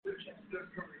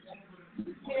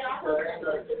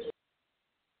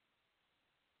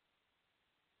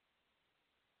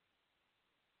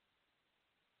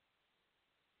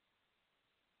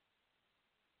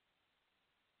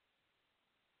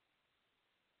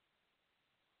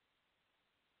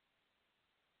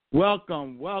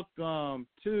Welcome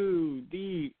to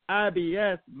the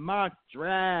IBS mock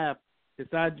draft.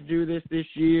 Decided to do this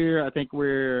year. I think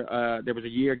there was a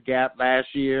year gap last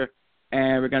year,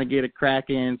 and we're going to get it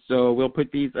cracking. So we'll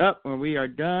put these up when we are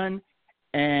done,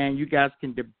 and you guys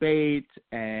can debate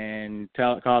and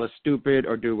call us stupid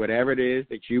or do whatever it is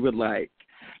that you would like.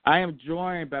 I am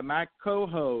joined by my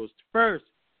co-host. First,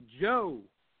 Joe.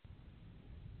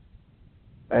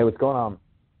 Hey, what's going on?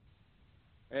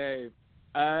 Hey.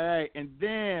 All right, and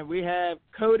then we have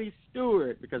Cody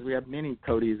Stewart, because we have many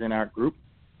Codys in our group.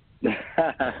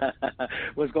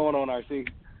 What's going on, RC?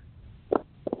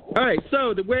 All right,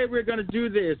 so the way we're going to do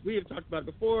this, we have talked about it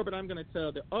before, but I'm going to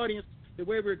tell the audience the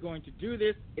way we're going to do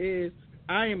this is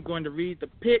I am going to read the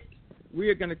pick. We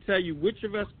are going to tell you which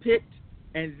of us picked,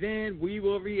 and then we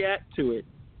will react to it.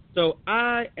 So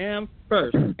I am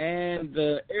first, and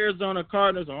the Arizona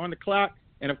Cardinals are on the clock,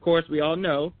 and, of course, we all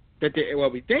know that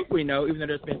we think we know, even though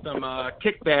there's been some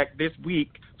kickback this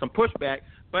week, some pushback,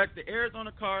 but the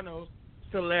Arizona Cardinals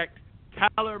select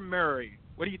Kyler Murray.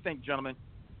 What do you think, gentlemen?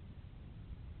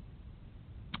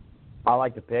 I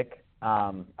like the pick.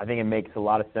 I think it makes a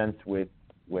lot of sense with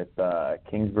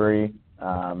Kingsbury.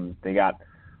 They got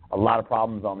a lot of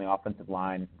problems on the offensive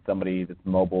line. Somebody that's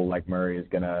mobile like Murray is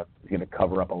gonna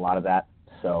cover up a lot of that.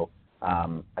 So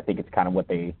I think it's kind of what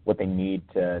they need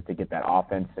to get that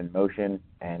offense in motion,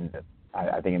 and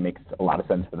I think it makes a lot of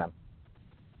sense for them.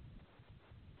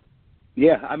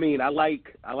 Yeah, I mean, I like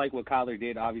what Kyler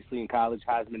did, obviously, in college,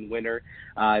 Heisman winner.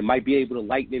 Might be able to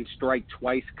lightning strike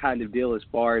twice kind of deal as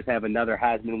far as have another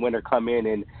Heisman winner come in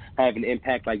and have an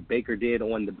impact like Baker did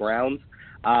on the Browns.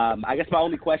 I guess my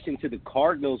only question to the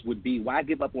Cardinals would be, why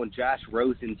give up on Josh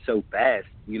Rosen so fast?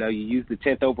 You know, you used the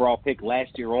 10th overall pick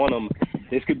last year on him.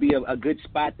 This could be a good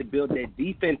spot to build that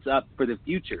defense up for the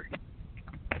future.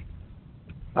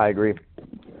 I agree.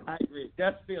 It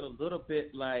does feel a little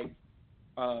bit like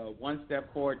one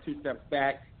step forward, two steps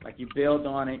back. Like you build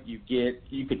on it, you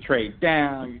could trade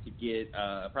down, you could get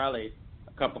probably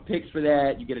a couple picks for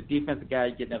that. You get a defensive guy,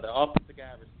 you get another offensive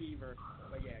guy, receiver.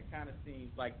 But yeah, it kind of seems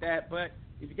like that. But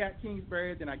if you got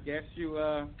Kingsbury, then I guess you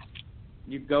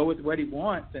go with what he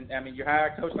wants. And I mean, you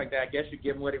hire a coach like that, I guess you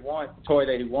give him what he wants, the toy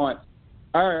that he wants.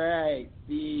 All right,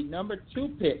 the number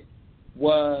 2 pick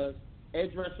was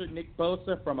edge rusher Nick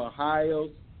Bosa from Ohio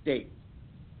State.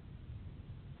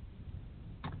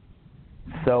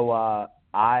 So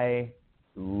I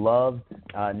loved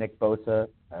Nick Bosa.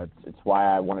 It's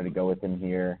why I wanted to go with him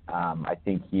here. I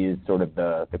think he is sort of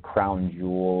the crown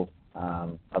jewel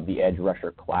of the edge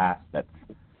rusher class.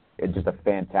 It's just a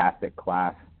fantastic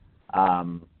class.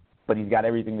 But he's got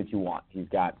everything that you want. He's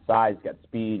got size, he's got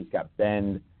speed, he's got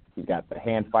bend, he's got the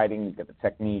hand fighting, he's got the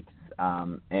techniques,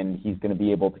 and he's going to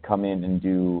be able to come in and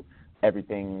do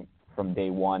everything from day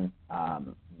one.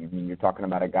 You're talking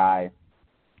about a guy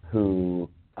who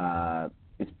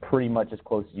is pretty much as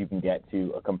close as you can get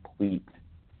to a complete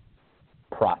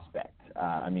prospect.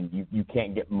 I mean, you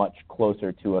can't get much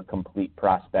closer to a complete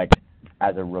prospect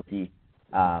as a rookie.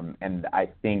 And I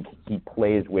think he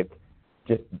plays with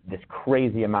just this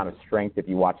crazy amount of strength. If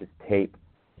you watch his tape,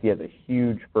 he has a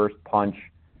huge first punch,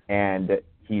 and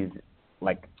he's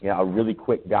like a really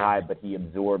quick guy, but he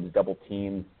absorbs double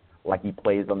teams like he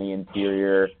plays on the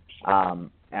interior.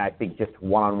 And I think just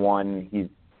one-on-one, he's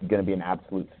going to be an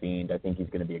absolute fiend. I think he's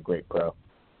going to be a great pro.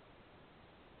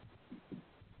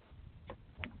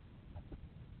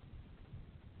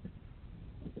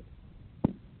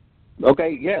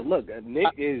 Okay, yeah, look,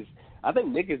 I think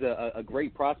Nick is a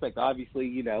great prospect.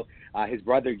 Obviously, his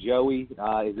brother Joey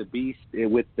is a beast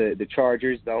with the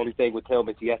Chargers. The only thing with him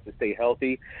is he has to stay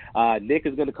healthy. Nick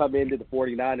is going to come into the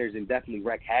 49ers and definitely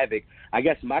wreak havoc. I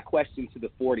guess my question to the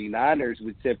 49ers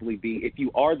would simply be, if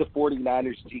you are the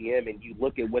 49ers GM and you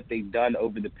look at what they've done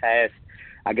over the past,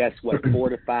 4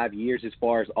 to 5 years as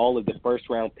far as all of the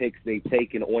first-round picks they've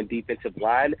taken on defensive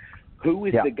line, who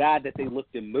is the guy that they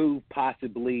look to move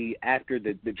possibly after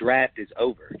the draft is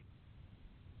over?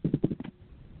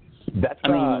 That's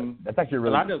actually a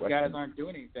really a lot of those question. guys aren't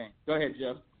doing anything. Go ahead,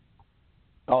 Jeff.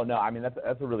 Oh no, I mean that's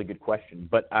a really good question,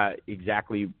 but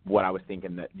exactly what I was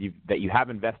thinking, that you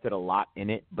have invested a lot in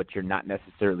it, but you're not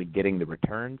necessarily getting the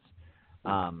returns.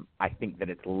 I think that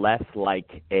it's less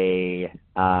like it's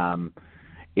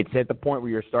at the point where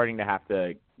you're getting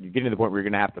to the point where you're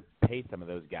going to have to pay some of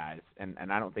those guys, and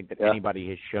I don't think that anybody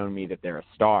has shown me that they're a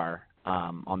star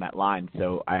on that line.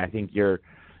 So I think you're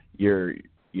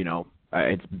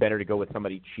it's better to go with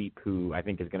somebody cheap who I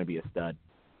think is going to be a stud.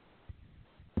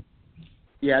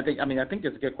 Yeah, I think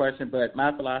it's a good question, but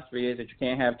my philosophy is that you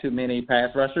can't have too many pass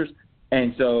rushers.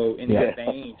 And so in that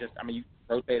vein, you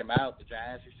rotate them out. The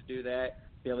Giants used to do that.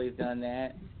 Philly's done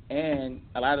that. And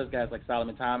a lot of those guys like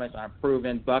Solomon Thomas are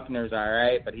proven. Buckner's all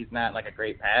right, but he's not like a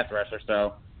great pass rusher.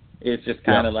 So it's just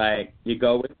kind of like you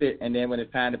go with it, and then when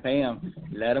it's time to pay him,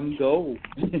 let him go.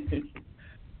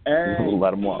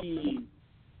 Let him walk.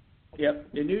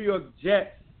 Yep. The New York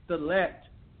Jets select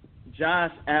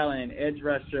Josh Allen, edge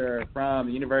rusher from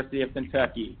the University of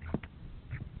Kentucky.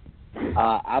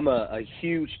 I'm a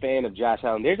huge fan of Josh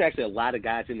Allen. There's actually a lot of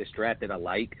guys in this draft that I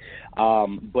like,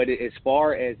 but as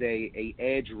far as a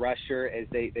edge rusher, as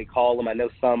they call them, I know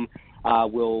some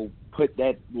will put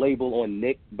that label on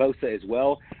Nick Bosa as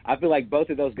well. I feel like both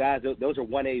of those guys, those are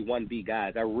 1A, 1B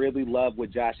guys. I really love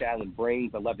what Josh Allen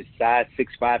brings. I love his size, 6'5",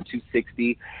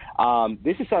 260.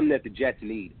 This is something that the Jets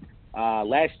need.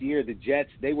 Last year, the Jets,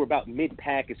 they were about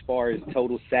mid-pack as far as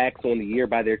total sacks on the year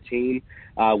by their team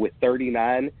with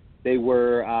 39. They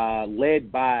were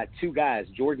led by two guys,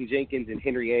 Jordan Jenkins and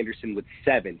Henry Anderson, with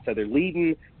 7. So their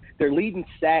leading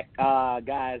sack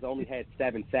guys only had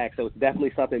 7 sacks. So it's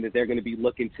definitely something that they're going to be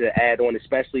looking to add on,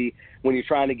 especially when you're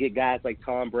trying to get guys like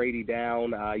Tom Brady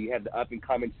down. You have the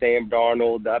up-and-coming Sam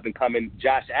Darnold, the up-and-coming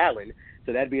Josh Allen.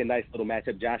 So that'd be a nice little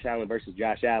matchup, Josh Allen versus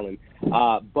Josh Allen.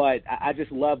 But I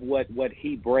just love what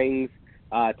he brings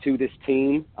to this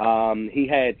team. He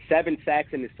had 7 sacks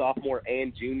in his sophomore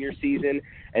and junior season,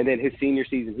 and then his senior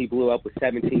season he blew up with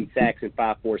 17 sacks and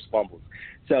 5 forced fumbles.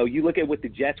 So you look at what the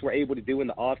Jets were able to do in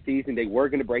the offseason. They were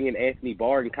going to bring in Anthony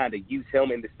Barr and kind of use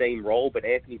him in the same role, but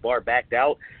Anthony Barr backed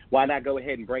out. Why not go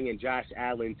ahead and bring in Josh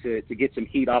Allen to get some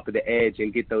heat off of the edge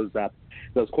and get those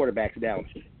quarterbacks down?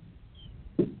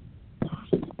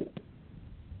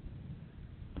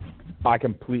 I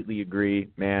completely agree,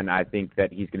 man. I think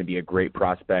that he's going to be a great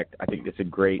prospect. I think it's a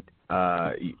great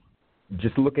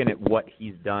just looking at what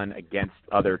he's done against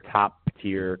other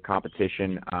top-tier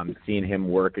competition, seeing him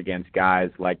work against guys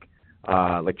like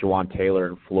Jawan Taylor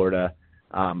in Florida,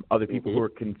 other people who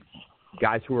are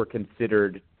guys who are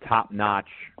considered top-notch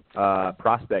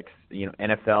prospects,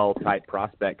 NFL-type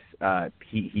prospects.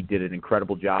 He did an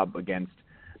incredible job against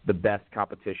the best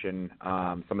competition,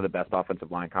 some of the best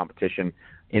offensive line competition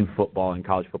in football and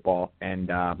college football,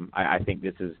 and I think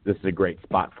this is a great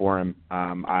spot for him.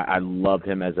 I love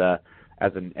him as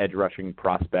an edge rushing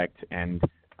prospect, and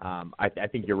I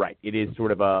think you're right. It is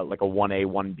sort of like a 1A,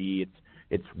 1B.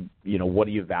 It's what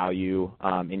do you value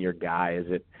in your guy? Is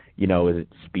it is it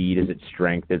speed? Is it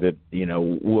strength? Is it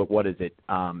what is it?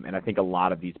 And I think a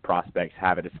lot of these prospects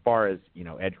have it. As far as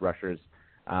edge rushers.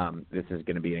 This is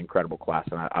going to be an incredible class,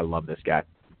 and I love this guy.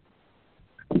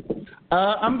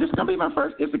 I'm just going to be my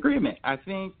first disagreement. I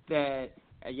think that,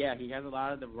 he has a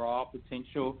lot of the raw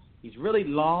potential. He's really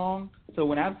long, so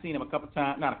when I've seen him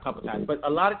not a couple times, but a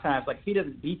lot of times, like he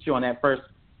doesn't beat you on that first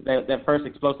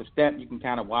explosive step. You can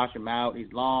kind of wash him out.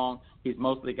 He's long. He's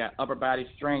mostly got upper body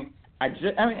strength.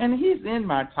 And he's in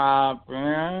my top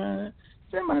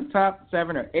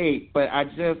 7 or 8, but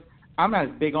I'm not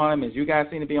as big on him as you guys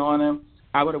seem to be on him.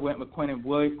 I would have went with Quinnen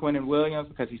Williams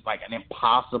because he's like an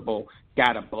impossible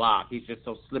guy to block. He's just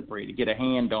so slippery to get a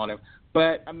hand on him.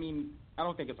 But, I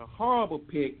don't think it's a horrible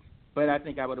pick, but I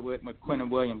think I would have went with Quinnen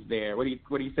Williams there. What do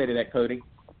you say to that, Cody?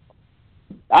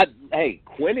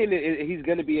 Quinnen, he's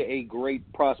going to be a great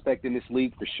prospect in this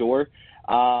league for sure.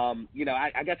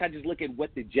 I guess I just look at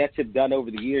what the Jets have done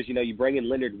over the years. You bring in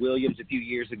Leonard Williams a few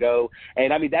years ago,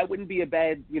 and that wouldn't be a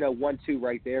bad 1-2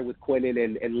 right there with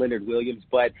Quinnen and Leonard Williams.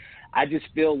 But I just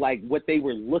feel like what they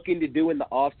were looking to do in the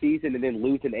offseason and then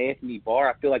losing Anthony Barr,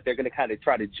 I feel like they're going to kind of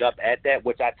try to jump at that,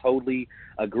 which I totally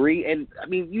agree. And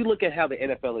you look at how the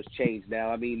NFL has changed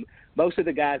now. Most of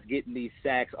the guys getting these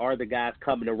sacks are the guys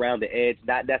coming around the edge,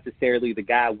 not necessarily the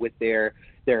guy with their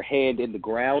hand in the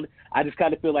ground. I just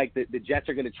kind of feel like the Jets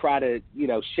are going to try to,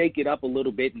 shake it up a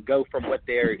little bit and go from what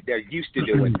they're used to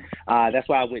doing. That's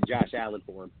why I went Josh Allen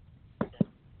for him.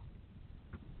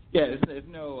 Yeah, there's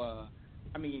no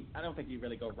I don't think you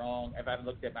really go wrong. If I have to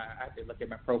look at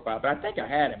my profile, but I think I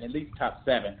had him at least top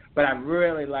 7. But I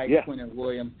really like Quinnen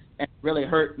Williams, and it really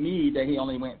hurt me that he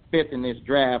only went 5th in this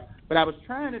draft. But I was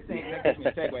trying to think, that gives me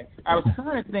a segue. I was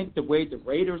trying to think the way the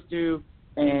Raiders do,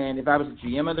 and if I was a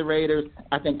GM of the Raiders,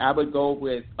 I think I would go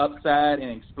with upside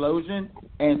and explosion.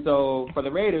 And so for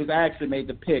the Raiders, I actually made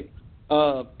the pick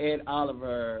of Ed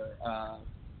Oliver,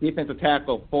 defensive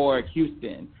tackle for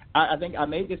Houston. I think I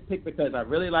made this pick because I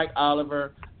really like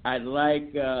Oliver. I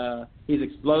like his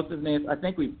explosiveness. I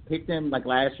think we picked him like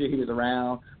last year. He was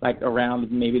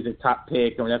around maybe the top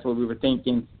pick, or that's what we were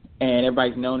thinking. And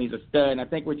everybody's known he's a stud. And I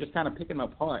think we're just kind of picking him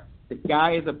apart. The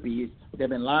guy is a beast. There have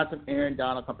been lots of Aaron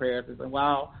Donald comparisons. And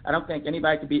while I don't think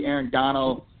anybody could be Aaron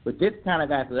Donald with this kind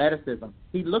of athleticism,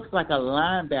 he looks like a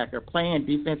linebacker playing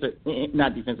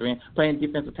playing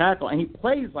defensive tackle, and he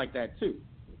plays like that too.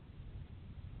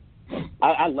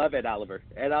 I love Ed Oliver.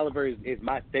 Ed Oliver is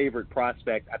my favorite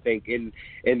prospect, I think, in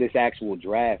this actual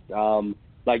draft.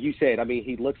 Like you said, I mean,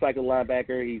 he looks like a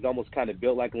linebacker. He's almost kind of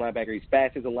built like a linebacker. He's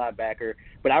fast as a linebacker.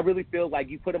 But I really feel like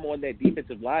you put him on that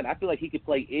defensive line, I feel like he could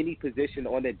play any position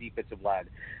on that defensive line.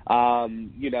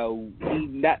 He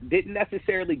didn't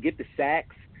necessarily get the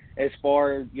sacks as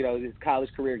far, his college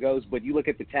career goes, but you look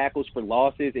at the tackles for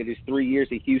losses in his 3 years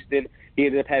in Houston, he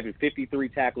ended up having 53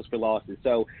 tackles for losses.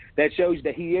 So that shows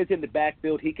that he is in the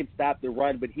backfield. He can stop the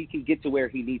run, but he can get to where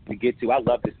he needs to get to. I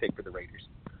love this pick for the Raiders.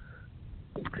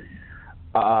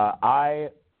 I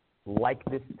like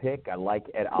this pick. I like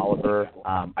Ed Oliver.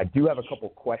 I do have a couple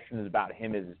questions about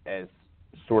him as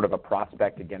sort of a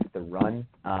prospect against the run.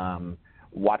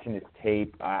 Watching his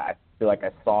tape, I feel like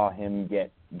I saw him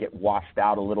get washed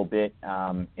out a little bit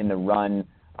in the run,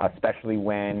 especially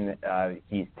when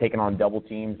he's taken on double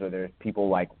teams or there's people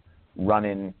like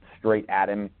running straight at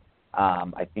him.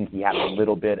 I think he has a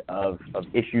little bit of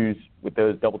issues with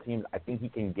those double teams. I think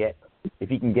if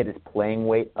he can get his playing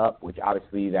weight up, which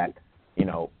obviously that,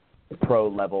 pro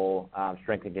level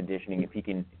strength and conditioning, if he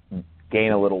can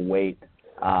gain a little weight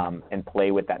and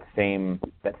play with that same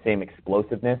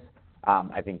explosiveness,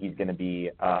 I think he's going to be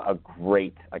a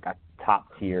great, like a top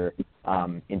tier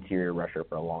interior rusher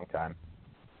for a long time.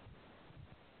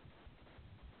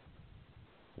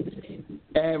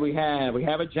 And we have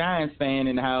a Giants fan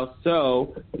in the house.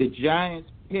 So the Giants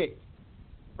pick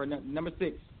for number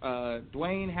 6,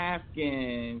 Dwayne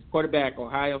Haskins, quarterback,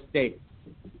 Ohio State.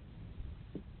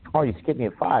 Oh, you skipped me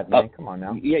at 5, man. Come on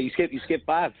now. Yeah, you skipped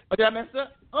 5. Oh, did I mess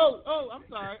up? Oh, I'm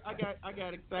sorry. I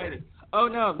got excited. Oh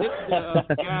no, this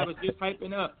guy was just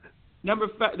hyping up. Number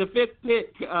 5, the 5th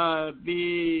pick,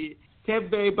 the Tampa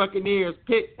Bay Buccaneers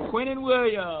pick Quinnen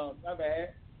Williams. My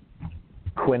bad.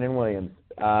 Quinnen Williams.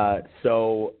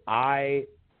 So I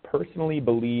personally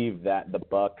believe that the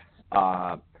Bucs,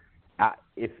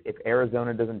 if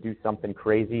Arizona doesn't do something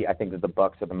crazy, I think that the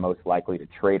Bucs are the most likely to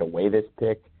trade away this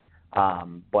pick.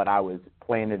 But I was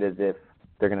playing it as if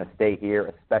they're going to stay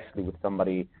here, especially with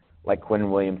somebody like Quinnen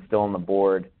Williams still on the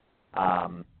board.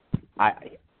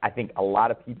 I think a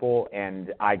lot of people,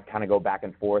 and I kind of go back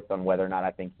and forth on whether or not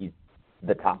I think he's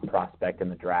the top prospect in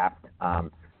the draft.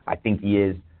 I think he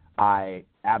is. I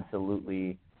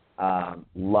absolutely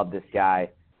love this guy.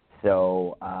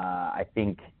 So I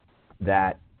think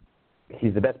that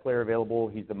he's the best player available.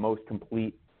 He's the most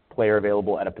complete player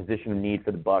available at a position of need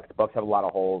for the Bucs. The Bucs have a lot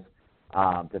of holes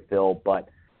to fill, but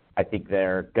I think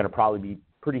they're going to probably be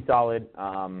pretty solid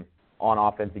on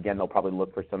offense. Again, they'll probably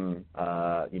look for some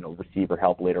receiver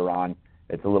help later on.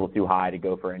 It's a little too high to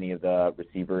go for any of the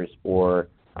receivers or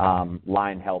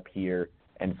line help here.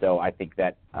 And so I think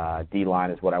that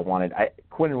D-line is what I wanted.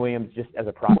 Quinnen Williams, just as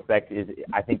a prospect, is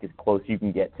I think as close you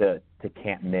can get to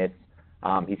can't miss.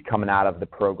 He's coming out of the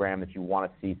program that you want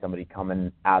to see somebody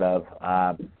coming out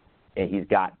of. He's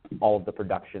got all of the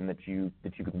production that you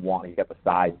could want. He's got the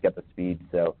size, he's got the speed.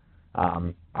 So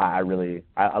I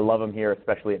love him here,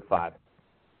 especially at 5.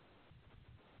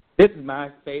 This is my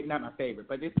not my favorite,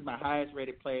 but this is my highest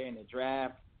rated player in the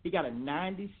draft. He got a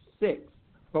 96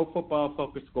 Pro Football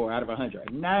Focus score out of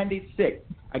 100. 96.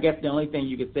 I guess the only thing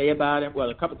you could say about him, well,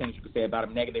 a couple things you could say about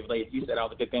him negatively. If you said all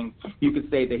the good things, you could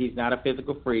say that he's not a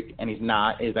physical freak, and he's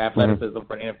not. His athleticism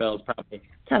for the NFL is probably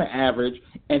kind of average.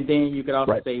 And then you could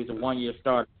also say he's a one-year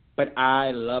starter. But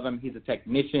I love him. He's a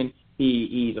technician.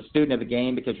 He's a student of the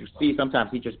game because you see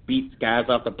sometimes he just beats guys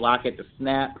off the block at the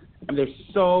snap. I mean, there's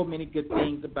so many good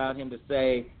things about him to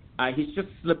say. He's just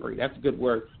slippery. That's a good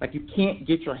word. Like, you can't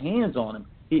get your hands on him.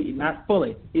 Not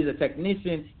fully. He's a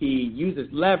technician. He uses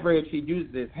leverage. He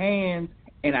uses his hands.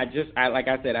 And like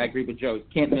I said, I agree with Joe.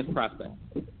 Can't miss prospect.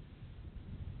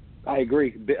 I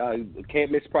agree.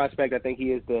 Can't miss prospect. I think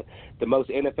he is the most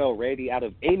NFL ready out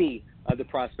of any of the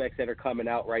prospects that are coming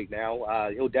out right now.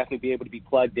 He'll definitely be able to be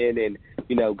plugged in and,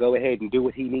 go ahead and do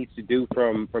what he needs to do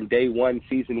from day one,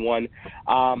 season 1.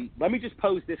 Let me just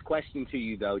pose this question to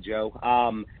you, though, Joe.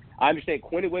 I understand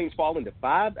Quinnen Williams falling to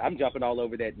 5. I'm jumping all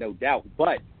over that, no doubt.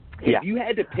 But if you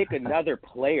had to pick another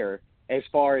player as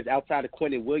far as outside of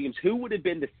Quinnen Williams, who would have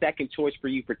been the second choice for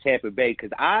you for Tampa Bay? Because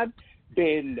I've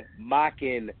been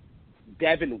mocking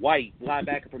Devin White,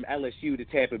 linebacker from LSU, to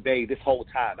Tampa Bay this whole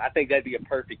time. I think that'd be a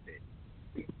perfect fit.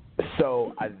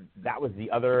 So that was the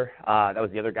other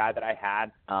guy that I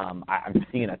had. I'm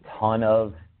seeing a ton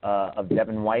of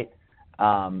Devin White.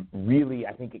 Really,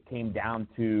 I think it came down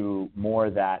to more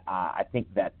that I think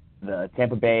that the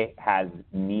Tampa Bay has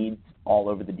needs all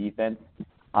over the defense,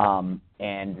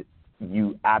 and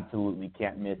you absolutely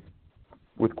can't miss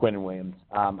with Quinnen Williams.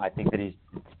 I think that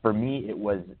for me, it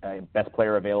was best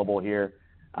player available here,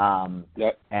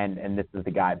 Yep. and this is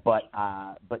the guy. But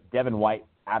Devin White,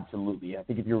 absolutely. I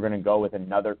think if you were going to go with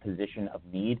another position of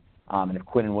need, and if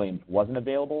Quinnen Williams wasn't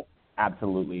available,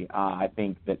 absolutely. I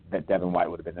think that Devin White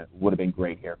would have been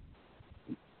great here.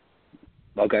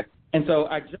 Okay. And so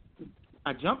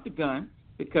I jumped the gun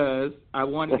because I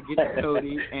wanted to get to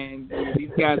Cody, and these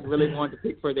guys really wanted to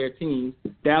pick for their teams.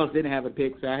 Dallas didn't have a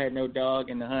pick, so I had no dog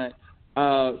in the hunt.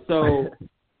 So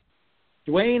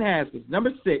Dwayne Haskins,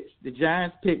 number 6, the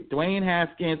Giants picked Dwayne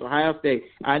Haskins, Ohio State.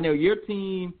 I know your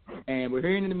team, and we're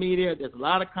hearing in the media, there's a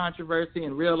lot of controversy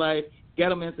in real life.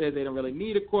 Gettleman says they don't really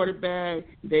need a quarterback.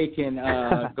 They can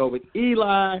go with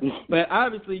Eli, but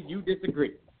obviously you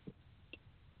disagree.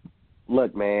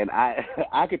 Look, man,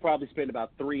 I could probably spend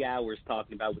about 3 hours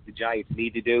talking about what the Giants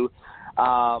need to do.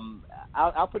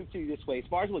 I'll put it to you this way. As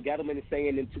far as what Gettleman is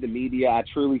saying into the media, I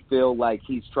truly feel like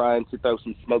he's trying to throw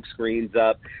some smoke screens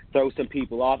up, throw some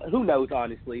people off. Who knows,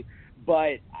 honestly.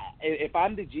 But if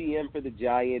I'm the GM for the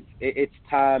Giants, it's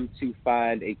time to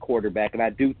find a quarterback. And I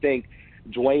do think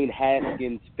Dwayne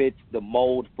Haskins fits the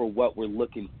mold for what we're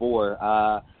looking for.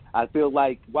 I feel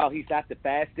like while he's not the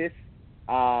fastest,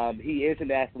 he is an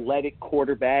athletic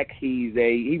quarterback.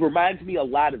 He reminds me a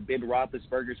lot of Ben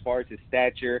Roethlisberger as far as his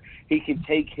stature. He can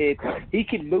take hits. He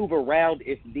can move around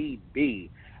if need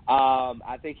be.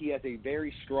 I think he has a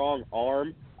very strong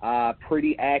arm,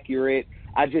 pretty accurate.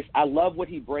 I love what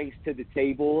he brings to the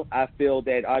table. I feel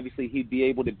that obviously he'd be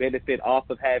able to benefit off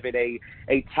of having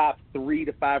a top 3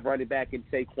 to 5 running back in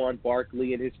Saquon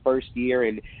Barkley in his first year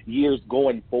and years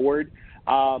going forward.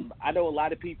 I know a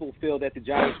lot of people feel that the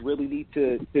Giants really need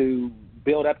to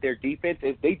build up their defense.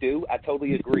 If they do, I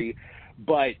totally agree.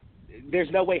 But there's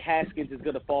no way Haskins is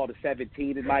going to fall to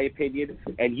 17, in my opinion,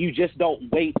 and you just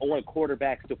don't wait on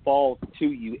quarterbacks to fall to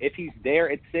you. If he's there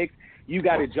at 6, you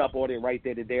got to jump on it right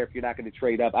then and there if you're not going to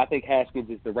trade up. I think Haskins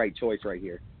is the right choice right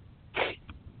here.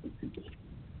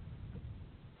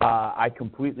 I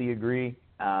completely agree.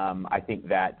 I think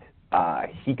that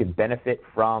he could benefit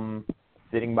from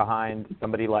sitting behind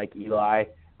somebody like Eli.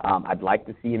 I'd like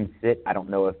to see him sit. I don't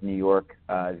know if New York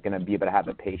is going to be able to have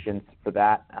the patience for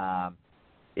that.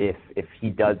 If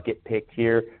he does get picked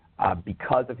here,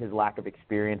 because of his lack of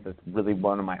experience, that's really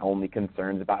one of my only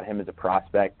concerns about him as a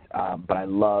prospect. But I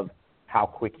love how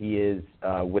quick he is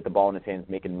with the ball in his hands,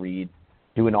 making reads,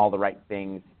 doing all the right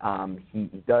things. He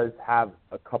does have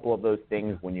a couple of those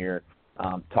things when you're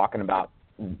talking about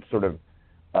sort of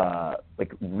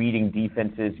like reading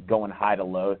defenses, going high to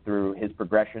low through his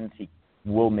progressions. He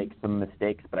will make some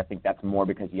mistakes, but I think that's more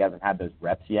because he hasn't had those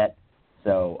reps yet.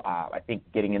 So I think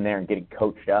getting in there and getting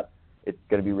coached up, it's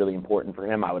going to be really important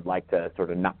for him. I would like to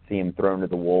sort of not see him thrown to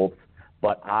the wolves.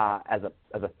 But as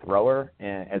a thrower,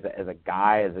 and as a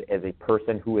guy, as a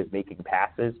person who is making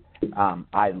passes,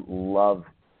 I love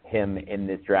him in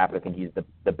this draft. I think he's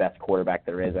the best quarterback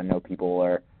there is. I know people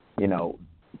are,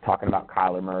 talking about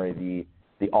Kyler Murray,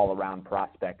 the all-around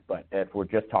prospect, but if we're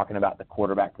just talking about the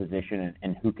quarterback position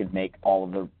and who can make all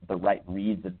of the right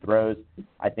reads and throws,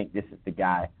 I think this is the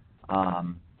guy.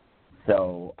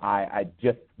 So I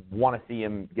just want to see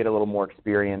him get a little more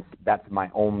experience. That's my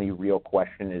only real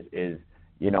question is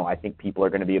I think people are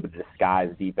going to be able to disguise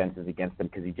defenses against him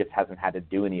because he just hasn't had to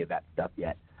do any of that stuff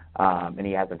yet. And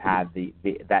he hasn't had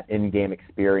that in-game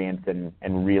experience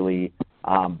and really,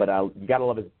 but you got to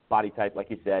love his body type, like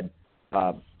you said,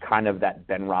 kind of that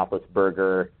Ben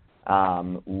Roethlisberger,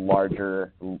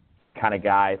 larger kind of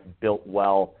guy, built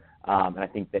well. And I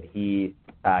think that he's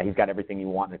got everything you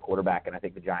want in a quarterback, and I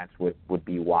think the Giants would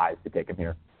be wise to take him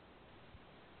here.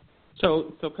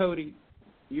 So Cody,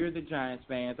 you're the Giants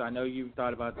fans. I know you've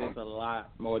thought about this a lot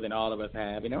more than all of us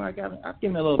have. I've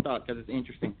given it a little thought because it's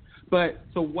interesting. But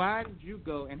so why did you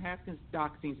go, and Haskins'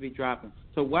 stock seems to be dropping,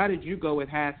 so why did you go with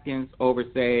Haskins over,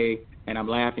 say, and I'm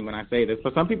laughing when I say this,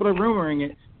 but some people are rumoring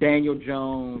it, Daniel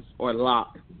Jones or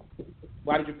Locke?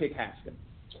 Why did you pick Haskins?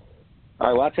 All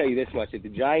right, well, I'll tell you this much. If the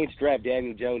Giants draft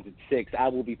Daniel Jones at 6, I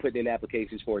will be putting in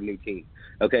applications for a new team,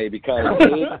 okay? Because,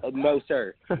 no,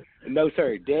 sir.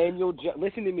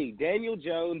 Listen to me. Daniel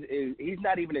Jones, he's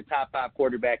not even a top 5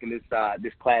 quarterback in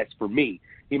this class for me.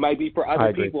 He might be for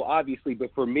other people, obviously, but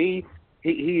for me,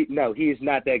 He is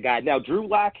not that guy. Now, Drew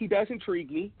Lock, he does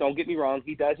intrigue me. Don't get me wrong.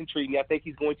 He does intrigue me. I think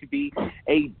he's going to be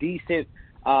a decent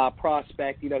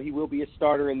prospect. You know, he will be a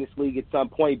starter in this league at some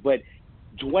point. But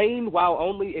Dwayne, while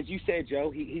only, as you said,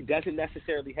 Joe, he doesn't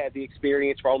necessarily have the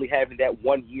experience for only having that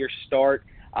 1 year start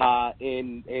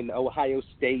in Ohio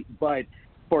State. But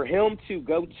for him to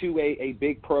go to a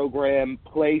big program,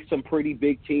 play some pretty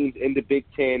big teams in the Big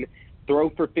Ten, throw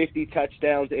for 50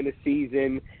 touchdowns in a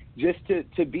season, just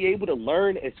to be able to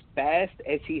learn as fast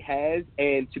as he has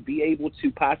and to be able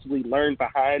to possibly learn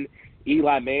behind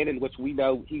Eli Manning, which we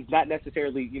know he's not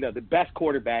necessarily, you know, the best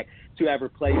quarterback to ever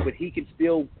play, but he can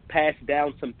still pass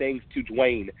down some things to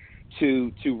Dwayne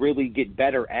to really get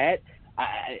better at.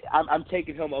 I'm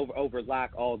taking him over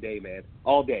Lock all day, man,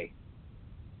 all day.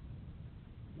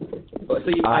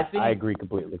 I agree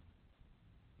completely.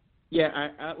 Yeah,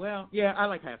 I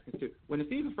like Haskins too. When the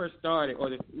season first started,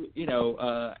 or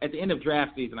at the end of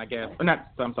draft season, I guess, or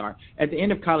not. I'm sorry, at the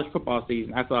end of college football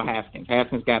season, I saw Haskins.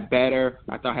 Haskins got better.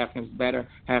 I thought Haskins was better.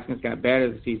 Haskins got better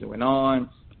as the season went on.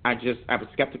 I was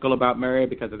skeptical about Murray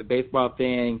because of the baseball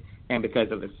thing and because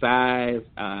of the size.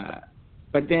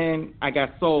 But then I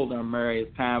got sold on Murray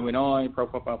as time went on. Pro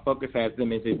Football Focus has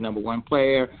him as his number one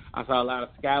player. I saw a lot of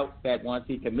scouts that once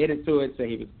he committed to it, said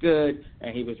he was good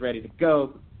and he was ready to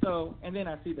go. So, and then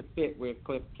I see the fit with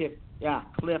Cliff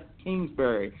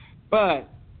Kingsbury. But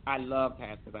I love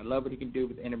Haskins. I love what he can do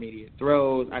with intermediate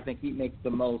throws. I think he makes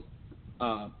the most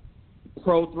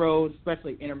pro throws,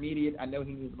 especially intermediate. I know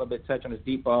he needs a little bit of touch on his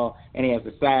deep ball, and he has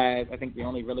the size. I think the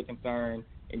only really concern,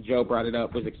 and Joe brought it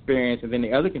up, was experience. And then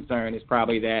the other concern is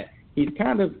probably that he's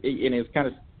kind of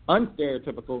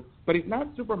unstereotypical, but he's not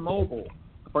super mobile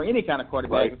for any kind of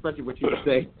quarterback, right, especially what you would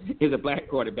say is a black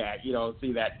quarterback. You don't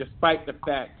see that, despite the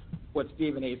fact what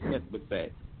Stephen A. Smith would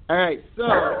say. All right, so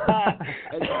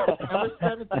number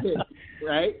 7 pick,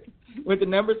 right? With the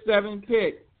number 7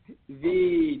 pick,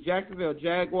 the Jacksonville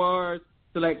Jaguars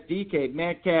select DK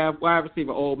Metcalf, wide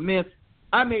receiver, Ole Miss.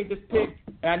 I made this pick,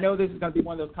 and I know this is going to be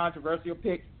one of those controversial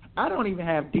picks. I don't even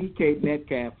have DK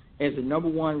Metcalf as the number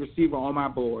 1 receiver on my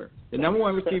board. The number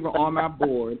 1 receiver on my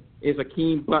board is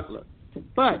Akeem Butler.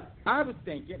 But I was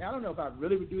thinking, I don't know if I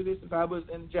really would do this if I was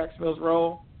in Jacksonville's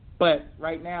role, but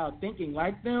right now, thinking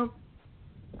like them,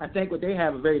 I think what they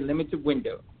have a very limited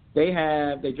window. They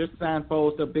just signed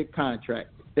Foles to a big contract.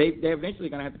 They're eventually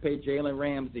going to have to pay Jalen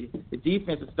Ramsey. The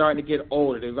defense is starting to get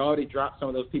older. They've already dropped some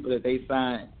of those people that they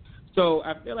signed. So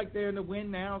I feel like they're in a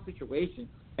win-now situation,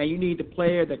 and you need the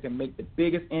player that can make the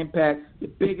biggest impact, the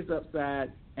biggest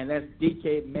upside, and that's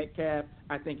DK Metcalf.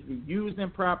 I think if you use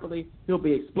him properly, he'll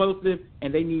be explosive,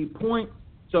 and they need points,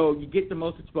 so you get the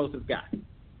most explosive guy.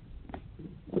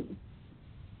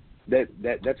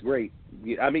 That's great.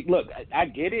 I mean, look, I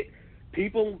get it.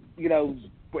 People,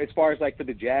 as far as like for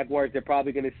the Jaguars, they're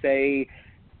probably going to say,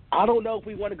 I don't know if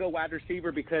we want to go wide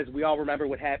receiver because we all remember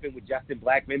what happened with Justin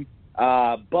Blackmon.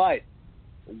 But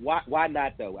why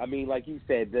not, though? I mean, like you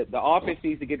said, the offense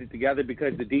needs to get it together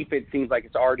because the defense seems like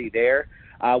it's already there.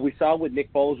 We saw what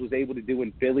Nick Foles was able to do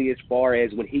in Philly as far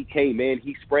as when he came in,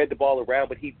 he spread the ball around,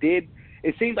 but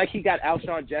it seemed like he got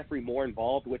Alshon Jeffrey more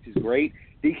involved, which is great.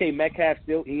 DK Metcalf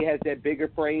he has that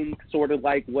bigger frame, sort of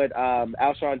like what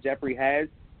Alshon Jeffrey has.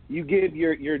 You give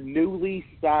your newly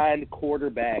signed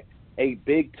quarterback a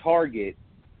big target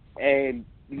and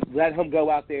let him go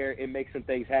out there and make some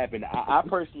things happen. I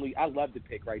personally love the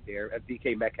pick right there of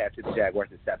DK Metcalf to the Jaguars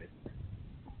at 7.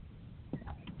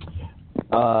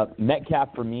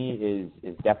 Metcalf for me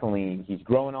is definitely, he's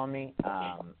growing on me.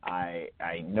 I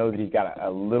know that he's got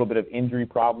a little bit of injury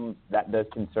problems. That does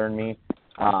concern me.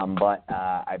 But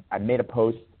I made a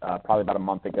post probably about a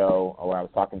month ago where I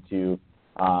was talking to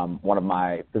one of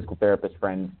my physical therapist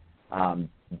friends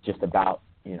just about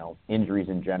injuries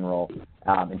in general,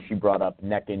 and she brought up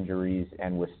neck injuries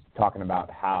and was talking about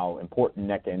how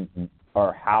important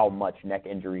how much neck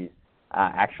injuries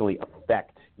actually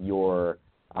affect your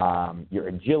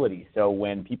agility. So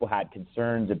when people had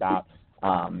concerns about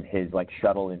his like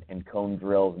shuttle and cone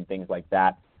drills and things like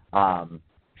that,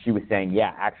 she was saying,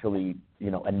 yeah, actually,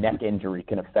 a neck injury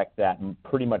can affect that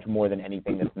pretty much more than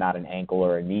anything that's not an ankle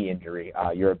or a knee injury.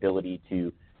 Your ability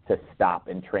to stop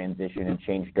and transition and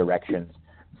change directions.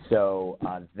 So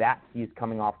that he's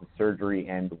coming off of surgery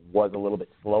and was a little bit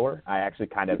slower. I actually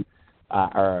kind of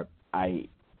I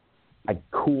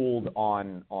cooled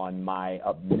on my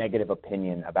negative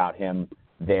opinion about him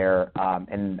there,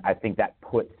 and I think that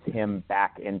puts him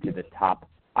back into the top.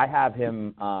 I have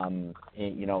him,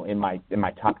 in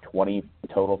my top 20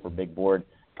 total for Big Board.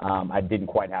 I didn't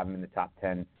quite have him in the top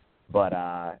 10, but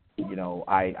I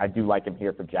do like him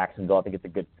here for Jacksonville. I think it's a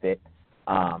good fit.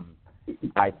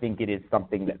 I think it is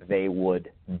something that they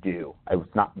would do.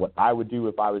 It's not what I would do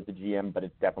if I was the GM, but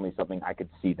it's definitely something I could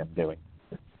see them doing.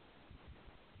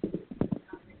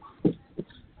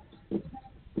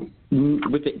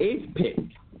 With the 8th pick,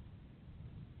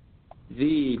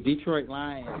 the Detroit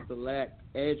Lions select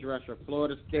edge rusher,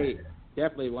 Florida State.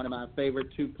 Definitely one of my favorite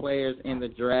 2 players in the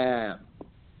draft,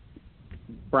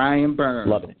 Brian Burns.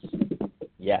 Love it.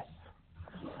 Yes.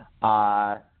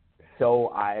 So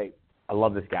I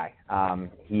love this guy.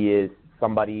 He is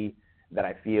somebody that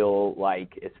I feel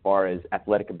like, as far as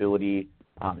athletic ability,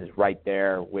 is right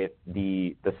there with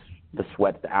the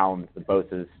Sweats, the Allens, the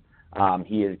Bosas.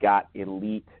 He has got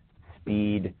elite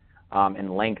speed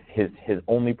and length. His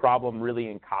only problem really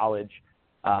in college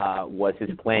was his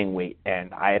playing weight,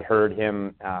 and I had heard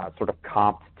him sort of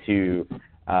comped to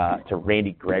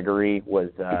Randy Gregory was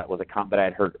a comp that I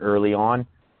had heard early on,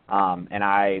 and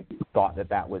I thought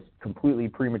that was completely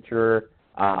premature.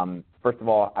 First of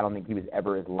all, I don't think he was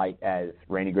ever as light as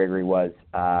Randy Gregory was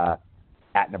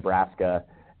at Nebraska,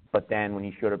 but then when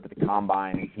he showed up at the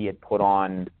combine, he had put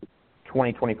on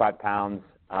 20, 25 pounds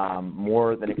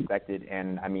more than expected,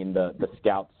 and I mean the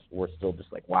scouts were still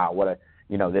just like, wow, what a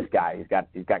this guy.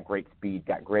 He's got great speed,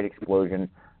 got great explosion.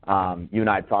 You and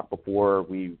I had talked before.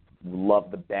 We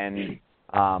love the bend,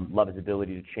 love his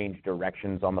ability to change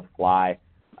directions on the fly,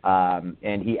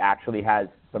 and he actually has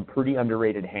some pretty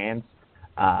underrated hands.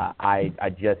 I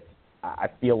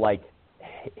feel like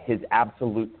his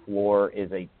absolute floor is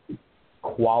a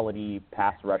quality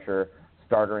pass rusher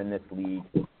starter in this league,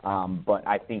 but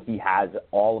I think he has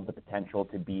all of the potential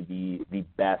to be the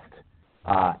best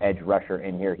edge rusher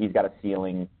in here. He's got a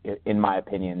ceiling, in my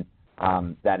opinion,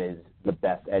 that is the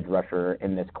best edge rusher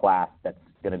in this class. That's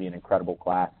going to be an incredible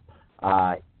class.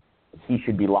 He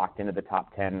should be locked into the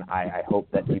top 10. I hope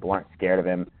that people aren't scared of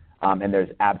him, and there's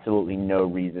absolutely no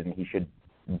reason he should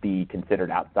be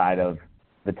considered outside of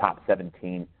the top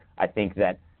 17. I think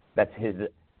that's his.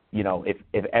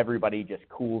 If everybody just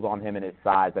cools on him and his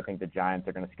size, I think the Giants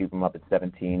are going to scoop him up at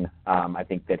 17. I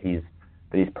think that he's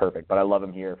perfect. But I love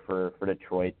him here for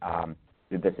Detroit.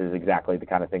 This is exactly the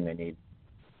kind of thing they need.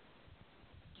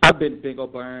 I've been big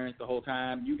on Burns the whole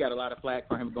time. You got a lot of flack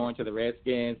for him going to the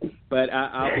Redskins, but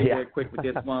I'll be very quick with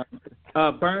this one.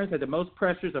 Burns had the most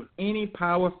pressures of any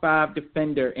Power 5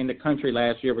 defender in the country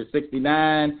last year with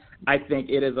 69. I think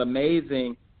it is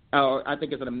amazing. I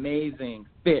think it's an amazing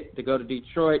fit to go to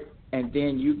Detroit, and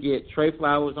then you get Trey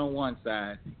Flowers on one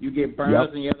side, you get Burns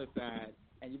on the other side,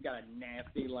 and you've got a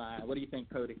nasty line. What do you think,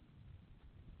 Cody?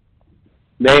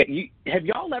 Man, have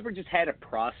y'all ever just had a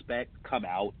prospect come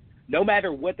out, no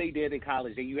matter what they did in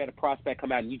college, and you had a prospect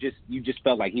come out and you just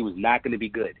felt like he was not going to be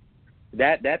good?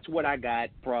 That's what I got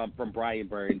from Brian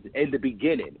Burns in the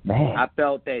beginning. Man. I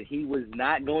felt that he was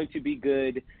not going to be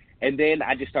good. And then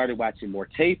I just started watching more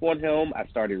tape on him. I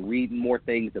started reading more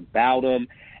things about him.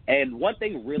 And one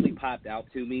thing really popped out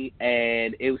to me,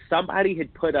 and it was somebody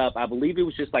had put up, I believe it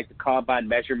was just like the combine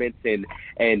measurements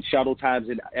and shuttle times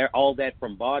and all that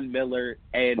from Von Miller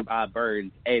and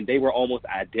Burns, and they were almost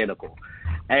identical.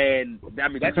 And, I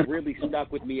mean, that's really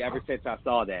stuck with me ever since I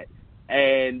saw that.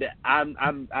 And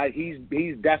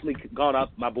he's definitely gone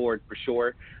up my board for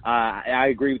sure. I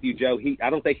agree with you, Joe. I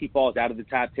don't think he falls out of the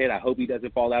top 10. I hope he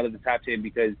doesn't fall out of the top 10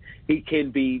 because he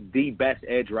can be the best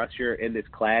edge rusher in this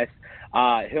class.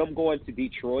 Him going to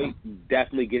Detroit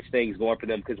definitely gets things going for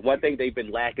them because one thing they've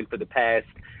been lacking for the past,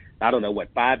 5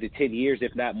 to 10 years,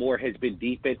 if not more, has been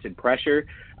defense and pressure.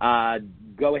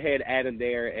 Go ahead, add them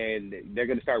there, and they're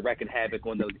going to start wreaking havoc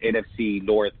on those NFC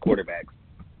North quarterbacks.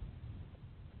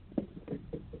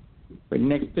 For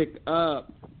next pick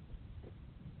up,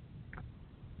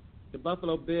 the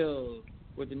Buffalo Bills,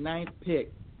 with the 9th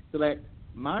pick, select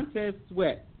Montez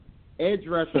Sweat, edge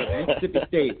rusher at Mississippi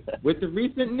State. With the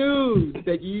recent news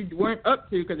that you weren't up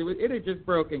to because it had just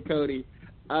broken, Cody,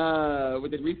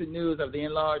 with the recent news of the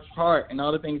enlarged heart and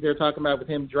all the things they're talking about with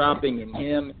him dropping and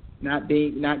him not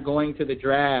going to the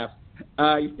draft.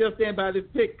 You still stand by this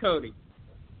pick, Cody?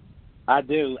 I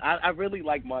do. I really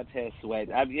like Montez Sweat.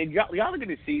 I mean, y'all are going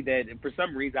to see that for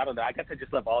some reason, I don't know. I guess I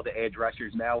just love all the edge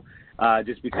rushers now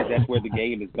just because that's where the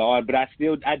game is gone. But I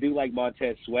do like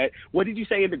Montez Sweat. What did you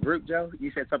say in the group, Joe?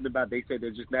 You said something about they said they're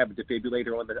just going to have a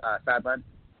defibrillator on the sideline?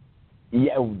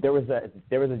 Yeah, there was a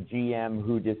GM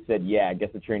who just said, yeah, I guess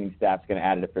the training staff's going to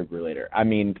add a defibrillator. I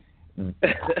mean,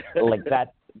 like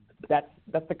that's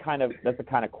the kind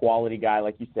of quality guy.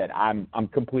 Like you said, I'm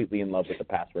completely in love with the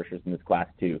pass rushers in this class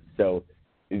too. So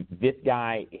this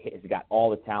guy has got all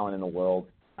the talent in the world.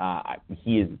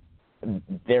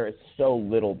 There is so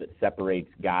little that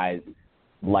separates guys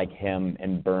like him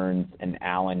and Burns and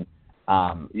Allen.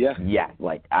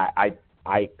 Like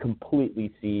I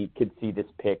completely could see this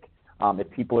pick.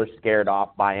 If people are scared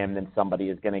off by him, then somebody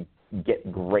is going to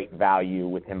get great value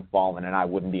with him falling, and I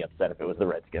wouldn't be upset if it was the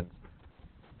Redskins.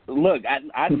 Look,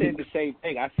 I said the same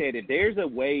thing. I said if there's a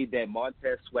way that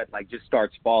Montez Sweat just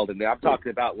starts falling, I'm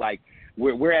talking about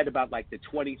we're at about the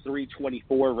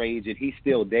 23-24 range, and he's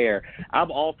still there. I'm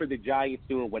all for the Giants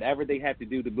doing whatever they have to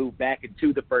do to move back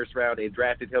into the first round and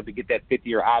drafted him to get that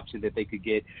fifth-year option that they could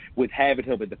get with having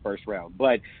him in the first round.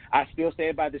 But I still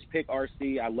stand by this pick,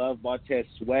 RC. I love Montez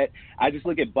Sweat. I just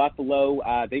look at Buffalo.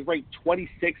 They ranked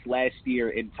 26th last year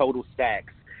in total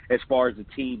sacks as far as the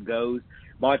team goes.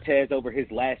 Montez, over his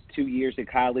last 2 years in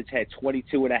college, had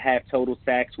 22.5 total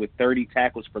sacks with 30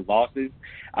 tackles for losses.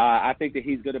 I think that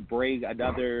he's going to bring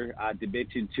another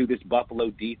dimension to this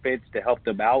Buffalo defense to help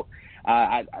them out.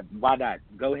 Why not?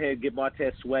 Go ahead and get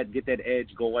Montez Sweat, get that edge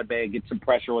going, man, get some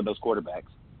pressure on those quarterbacks.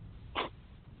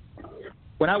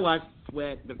 When I watched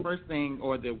Sweat, the first thing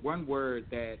or the one word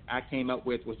that I came up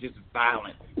with was just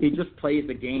violent. He just plays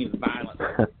the game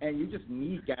violently, and you just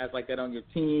need guys like that on your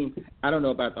team. I don't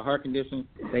know about the heart condition.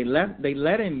 They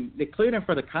cleared him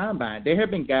for the combine. There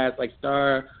have been guys like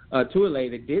Star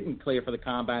Tuile that didn't clear for the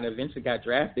combine and eventually got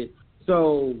drafted.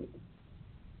 So,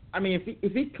 I mean,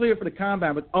 if he cleared for the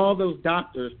combine with all those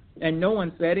doctors and no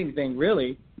one said anything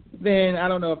really, then I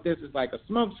don't know if this is like a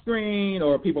smoke screen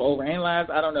or people overanalyze.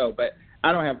 I don't know, but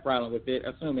I don't have a problem with it,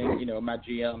 assuming, my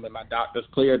GM and my doctors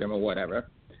cleared them or whatever.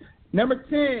 Number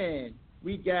 10,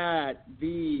 we got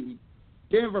the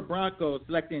Denver Broncos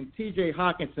selecting T.J.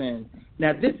 Hawkinson.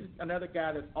 Now, this is another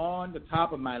guy that's on the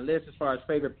top of my list as far as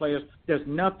favorite players. There's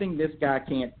nothing this guy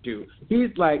can't do. He's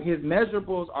his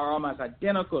measurables are almost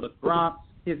identical to Gronk.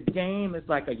 His game is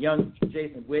like a young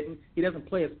Jason Witten. He doesn't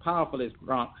play as powerful as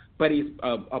Gronk, but he's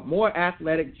a more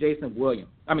athletic Jason Witten.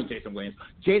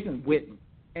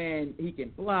 And he can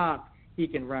block. He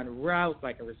can run routes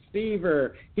like a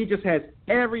receiver. He just has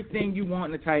everything you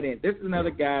want in a tight end. This is another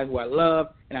guy who I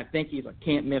love, and I think he's a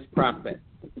can't-miss prospect.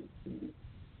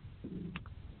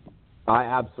 I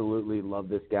absolutely love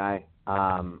this guy.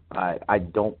 I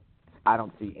don't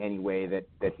see any way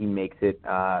that he makes it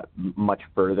much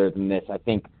further than this. I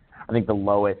think the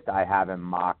lowest I have him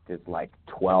mocked is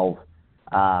 12.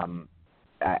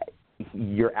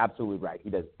 You're absolutely right. He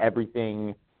does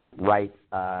everything right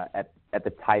at the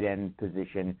tight end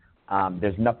position.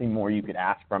 There's nothing more you could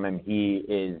ask from him. He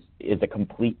is a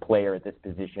complete player at this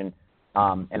position,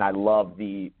 and I love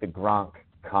the Gronk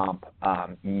comp.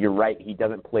 You're right. He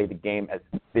doesn't play the game as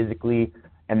physically,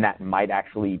 and that might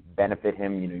actually benefit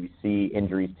him. You see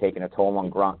injuries taking a toll on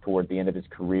Gronk toward the end of his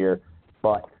career,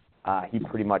 but he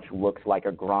pretty much looks like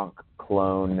a Gronk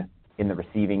clone in the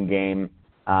receiving game.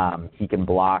 He can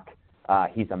block.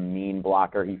 He's a mean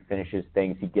blocker. He finishes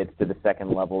things. He gets to the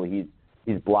second level. He's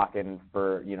blocking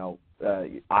for,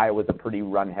 Iowa's a pretty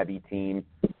run-heavy team.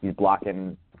 He's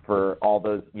blocking for all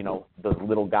those, those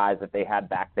little guys that they had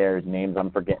back there. His names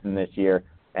I'm forgetting this year.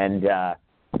 And,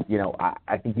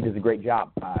 I think he does a great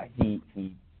job. He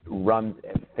runs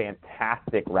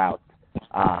fantastic routes.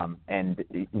 And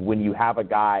when you have a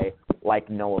guy like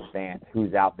Noah Fant,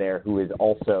 who's out there, who is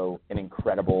also an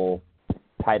incredible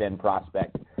tight end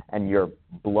prospect, and you're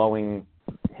blowing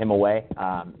him away,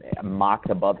 mocked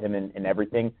above him in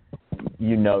everything,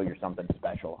 you're something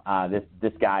special.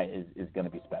 This guy is going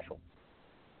to be special.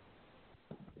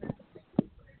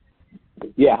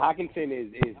 Yeah, Hawkinson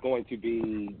is going to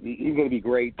be – he's going to be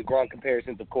great. The Gronk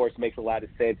comparisons, of course, makes a lot of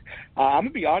sense. I'm going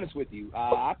to be honest with you.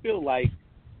 I feel like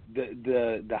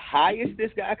the highest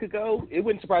this guy could go, it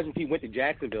wouldn't surprise me if he went to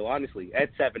Jacksonville, honestly, at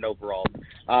 7 overall.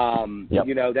 Yep.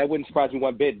 That wouldn't surprise me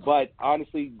one bit. But,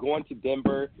 honestly, going to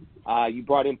Denver, you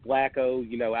brought in Flacco.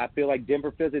 I feel like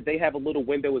Denver feels that they have a little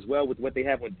window as well with what they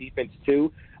have on defense,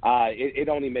 too. It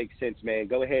only makes sense, man.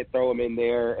 Go ahead, throw him in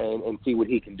there and see what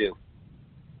he can do.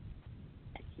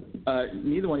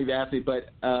 Neither one of you asked me, but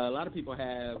a lot of people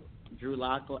have Drew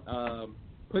Lock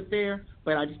put there,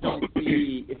 but I just don't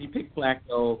see, if you pick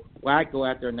Flacco, why go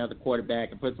after another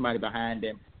quarterback and put somebody behind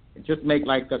him? Just make,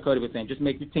 like Cody was saying, just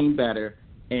make your team better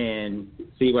and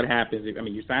see what happens.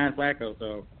 You signed Flacco,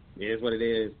 so it is what it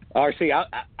is. RC,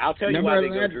 I'll tell you why they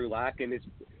go Drew Lock, and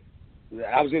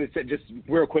I was going to say, just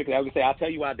real quickly, I'll tell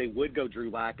you why they would go Drew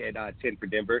Lock at 10 for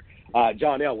Denver.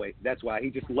 John Elway, that's why. He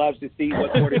just loves to see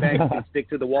what quarterbacks can stick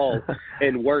to the wall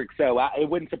and work. So it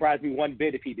wouldn't surprise me one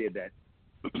bit if he did that.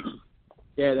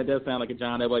 Yeah, that does sound like a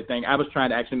John Elway thing. I was trying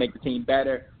to actually make the team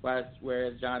better,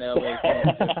 whereas John Elway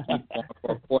just keeps going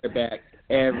for a quarterback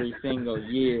every single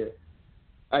year.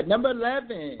 Number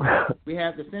 11, we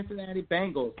have the Cincinnati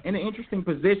Bengals in an interesting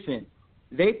position.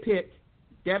 They picked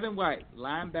Devin White,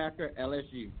 linebacker,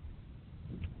 LSU.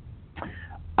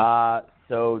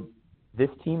 So this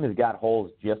team has got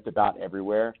holes just about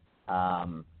everywhere,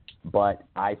 but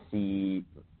I see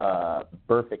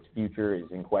Burfict's future is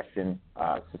in question.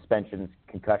 Suspensions,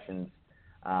 concussions,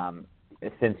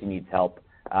 since he needs help.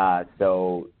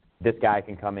 So this guy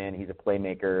can come in. He's a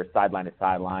playmaker, sideline to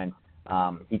sideline.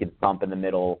 He can thump in the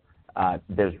middle.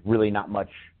 There's really not much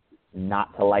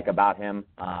not to like about him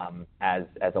as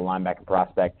a linebacker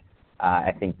prospect.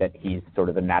 I think that he's sort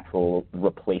of a natural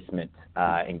replacement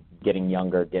in getting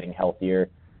younger, getting healthier.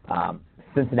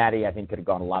 Cincinnati, I think, could have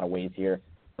gone a lot of ways here,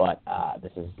 but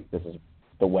this is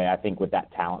the way. I think with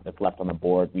that talent that's left on the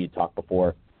board, we had talked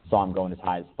before, saw him going as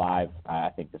high as 5. I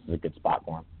think this is a good spot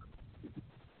for him.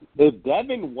 If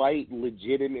Devin White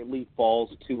legitimately falls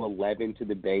to 11 to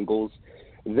the Bengals,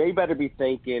 they better be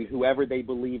thanking whoever they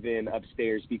believe in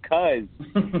upstairs, because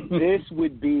this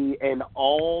would be an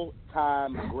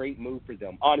all-time great move for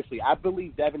them. Honestly, I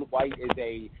believe Devin White is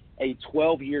a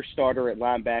 12-year starter at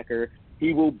linebacker.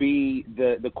 He will be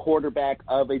the quarterback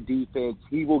of a defense.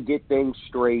 He will get things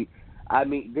straight. I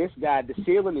mean, this guy, the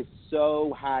ceiling is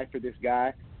so high for this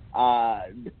guy.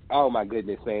 Oh, my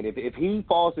goodness, man. If he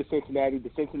falls to Cincinnati, the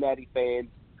Cincinnati fans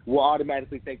will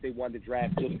automatically think they won the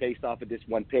draft just based off of this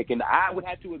one pick. And I would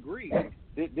have to agree.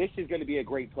 This is going to be a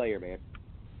great player, man.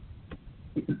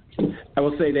 I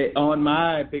will say that on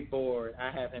my big board,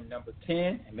 I have him number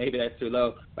 10, and maybe that's too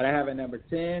low, but I have him number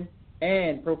 10.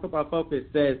 And Pro Football Focus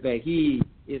says that he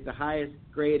is the highest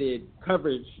graded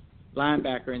coverage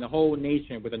linebacker in the whole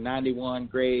nation with a 91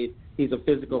 grade. He's a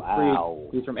physical freak.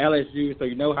 He's from LSU, so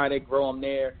you know how they grow him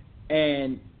there.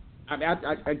 And I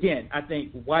mean, I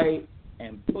think White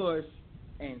and Bush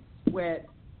and Sweat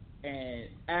and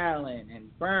Allen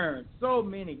and Burns, so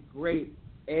many great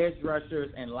edge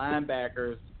rushers and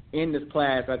linebackers in this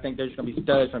class. I think there's going to be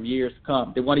studs from years to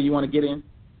come. Did one of you want to get in?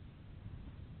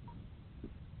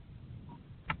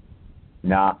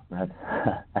 Nah, that's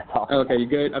all. Okay, you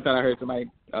good? I thought I heard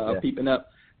somebody peeping up.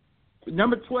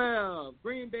 Number 12,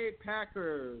 Green Bay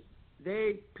Packers.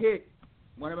 They picked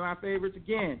one of my favorites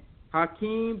again,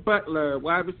 Hakeem Butler,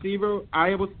 wide receiver,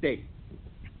 Iowa State.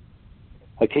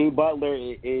 Hakeem Butler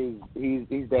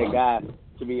he's that guy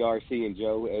to me, RC and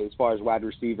Joe, as far as wide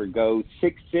receiver goes.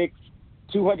 6'6",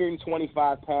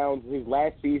 225 pounds. His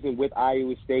last season with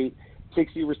Iowa State,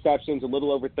 60 receptions, a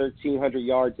little over 1,300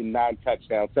 yards, and 9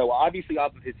 touchdowns. So obviously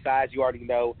off of his size, you already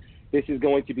know this is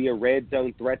going to be a red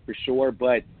zone threat for sure.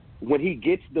 But when he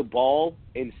gets the ball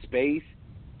in space,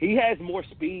 he has more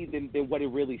speed than what it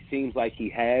really seems like he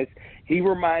has. He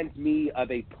reminds me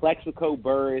of a Plexico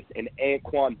Burress and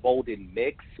Anquan Bolden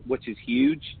mix, which is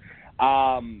huge.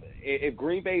 If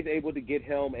Green Bay is able to get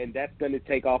him, and that's going to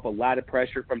take off a lot of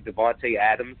pressure from Devontae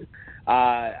Adams,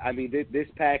 I mean, this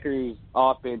Packers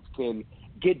offense can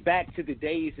get back to the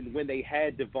days and when they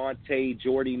had Devontae,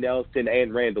 Jordy Nelson,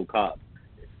 and Randall Cobb.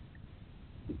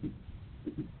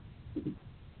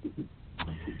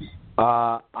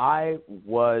 I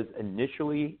was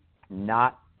initially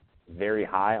not very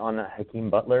high on Hakeem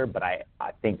Butler, but I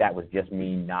think that was just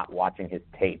me not watching his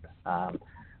tape.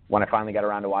 When I finally got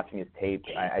around to watching his tape,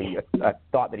 I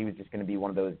thought that he was just going to be one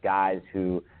of those guys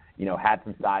who, you know, had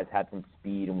some size, had some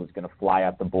speed, and was going to fly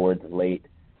up the boards late.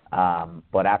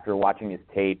 But after watching his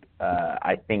tape,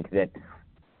 I think that,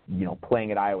 you know,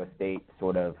 playing at Iowa State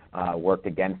sort of worked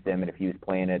against him. And if he was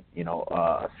playing at, you know,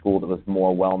 a school that was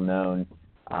more well-known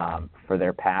for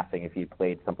their passing, if he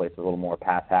played someplace a little more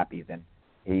pass-happy, then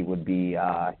he would be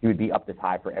up this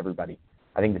high for everybody.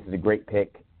 I think this is a great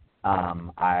pick.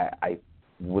 I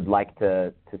would like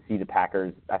to see the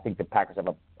Packers. I think the Packers have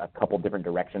a couple different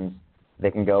directions they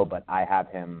can go, but I have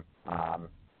him.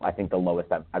 I think the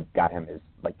lowest I've got him is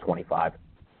like 25.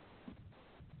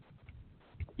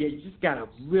 Yeah, you just got a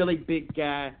really big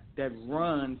guy that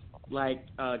runs like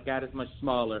a guy that's much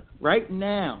smaller. Right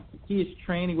now, he is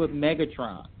training with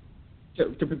Megatron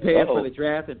to prepare for the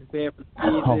draft and prepare for the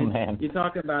season. Oh, man. You're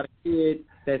talking about a kid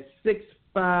that's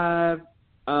 6'5",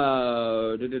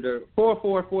 4'4",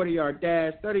 40-yard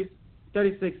dash,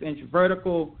 36-inch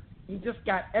vertical. He just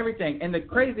got everything. And the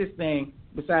craziest thing,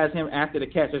 besides him after the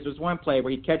catch, there's this one play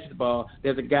where he catches the ball.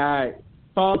 There's a guy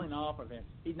falling off of him.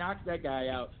 He knocks that guy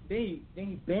out. Then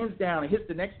he bends down and hits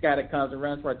the next guy that comes and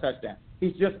runs for a touchdown.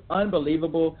 He's just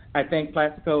unbelievable. I think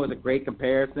Plaxico is a great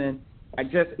comparison.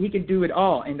 He can do it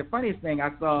all. And the funniest thing I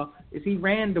saw is he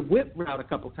ran the whip route a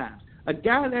couple times. A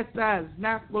guy that size is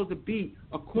not supposed to beat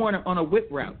a corner on a whip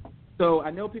route. So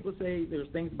I know people say there's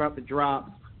things about the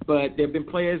drops, but there have been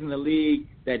players in the league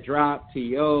that drop.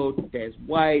 T.O., Des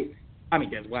Bryant. I mean,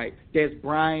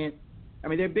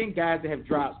 there have been guys that have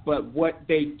drops, but what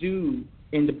they do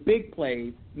in the big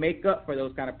plays make up for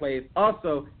those kind of plays.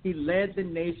 Also, he led the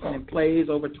nation in plays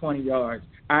over 20 yards.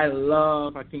 I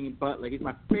love Hakeem Butler. He's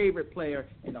my favorite player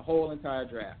in the whole entire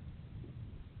draft.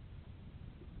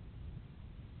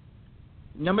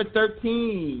 Number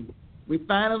 13, we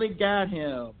finally got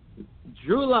him.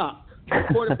 Drew Lock,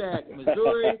 quarterback,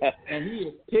 Missouri, and he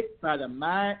is picked by the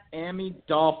Miami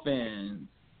Dolphins.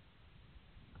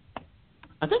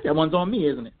 I think that one's on me,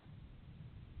 isn't it?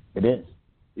 It is.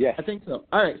 Yeah. I think so.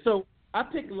 All right, so I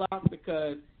picked Locke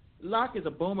because Locke is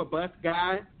a boom or bust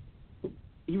guy.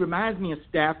 He reminds me of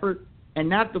Stafford, and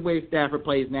not the way Stafford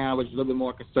plays now, which is a little bit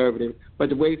more conservative, but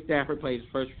the way Stafford plays his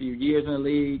first few years in the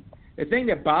league. The thing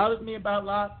that bothers me about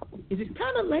Locke is he's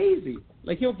kind of lazy.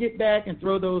 Like, he'll get back and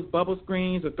throw those bubble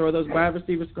screens or throw those wide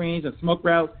receiver screens and smoke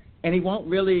routes, and he won't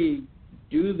really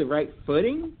do the right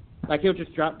footing. Like, he'll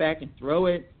just drop back and throw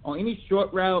it. On any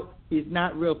short route, he's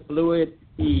not real fluid.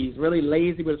 He's really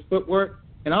lazy with his footwork.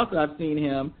 And also, I've seen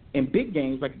him in big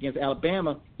games, like against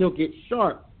Alabama, he'll get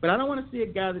sharp. But I don't want to see a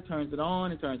guy that turns it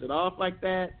on and turns it off like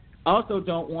that. I also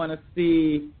don't want to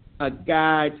see a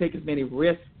guy take as many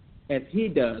risks as he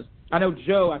does. I know,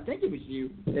 Joe, I think it was you,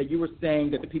 that you were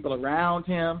saying that the people around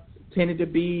him tended to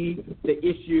be the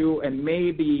issue, and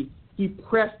maybe he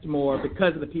pressed more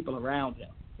because of the people around him.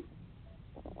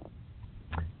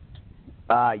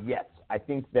 Yes. I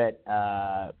think that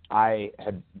I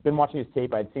had been watching his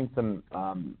tape. I had seen some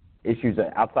issues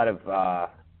outside of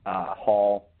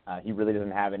Hall. He really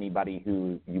doesn't have anybody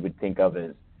who you would think of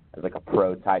as like a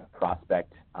pro-type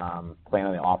prospect playing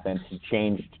on the offense. He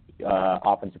changed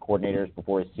offensive coordinators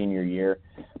before his senior year.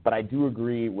 But I do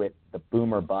agree with the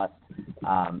boom or bust,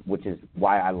 which is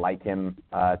why I like him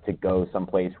to go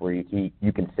someplace where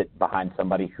you can sit behind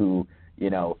somebody who,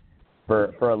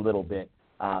 for a little bit,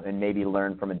 and maybe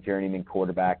learn from a journeyman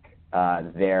quarterback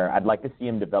there. I'd like to see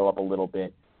him develop a little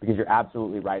bit because you're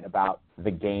absolutely right about the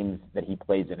games that he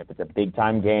plays in. If it's a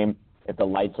big-time game, if the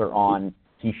lights are on,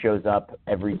 he shows up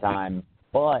every time.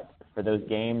 But for those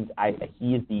games,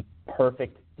 he is the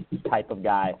perfect type of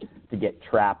guy to get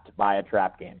trapped by a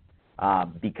trap game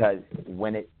because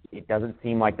when it doesn't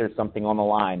seem like there's something on the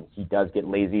line, he does get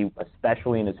lazy,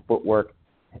 especially in his footwork.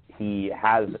 He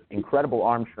has incredible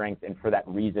arm strength, and for that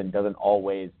reason doesn't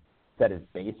always set his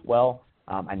base well.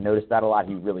 I noticed that a lot.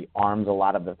 He really arms a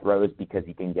lot of the throws because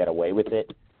he can get away with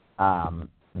it.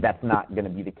 That's not going to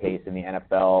be the case in the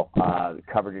NFL.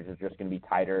 Coverages are just going to be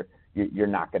tighter. You're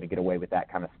not going to get away with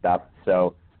that kind of stuff.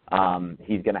 So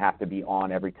he's going to have to be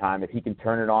on every time. If he can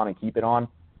turn it on and keep it on,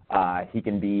 he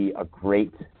can be a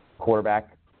great quarterback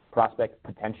prospect,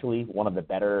 potentially one of the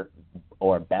better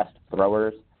or best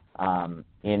throwers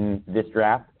in this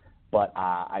draft, but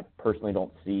I personally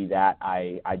don't see that.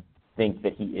 I think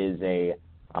that he is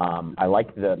I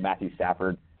like the Matthew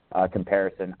Stafford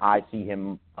comparison. I see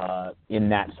him in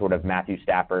that sort of Matthew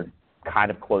Stafford,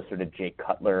 kind of closer to Jay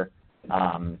Cutler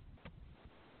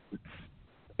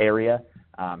area.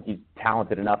 He's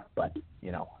talented enough, but,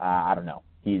 I don't know.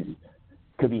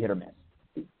 Could be hit or miss.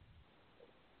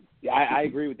 Yeah, I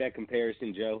agree with that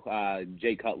comparison, Joe.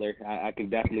 Jay Cutler, I can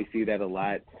definitely see that a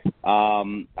lot.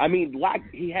 Locke,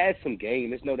 he has some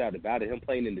game. There's no doubt about it. Him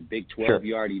playing in the Big 12, sure.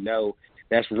 You already know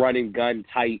that's running gun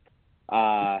type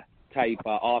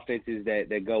offenses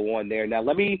that go on there. Now,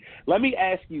 let me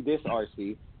ask you this,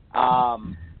 RC.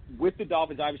 With the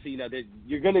Dolphins, obviously, that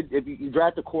you're gonna if you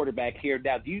draft a quarterback here.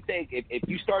 Now, do you think if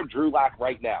you start Drew Lock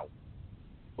right now,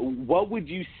 what would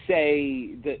you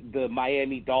say the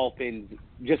Miami Dolphins,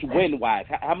 just win-wise,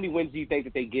 how many wins do you think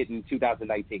that they get in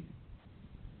 2019?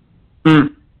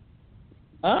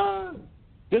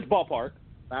 Just ballpark.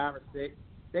 5 or 6.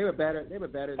 They were better than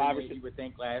you would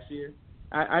think last year.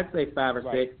 I'd say 5 or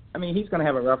 6. I mean, he's going to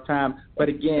have a rough time. But,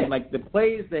 again, like the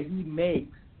plays that he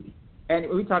makes, and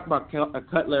we talk about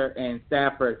Cutler and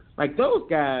Stafford, like those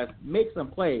guys make some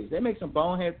plays. They make some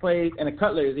bonehead plays, and the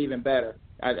Cutler is even better.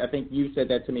 I think you said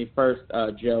that to me first,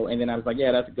 Joe, and then I was like,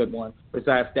 yeah, that's a good one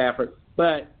besides Stafford.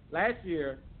 But last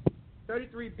year,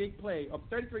 33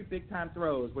 big-time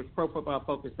throws, which Pro Football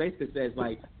Focus basically says,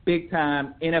 like,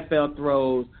 big-time NFL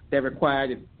throws that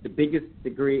require the biggest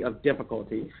degree of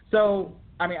difficulty. So,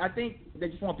 I think there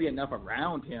just won't be enough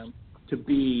around him to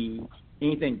be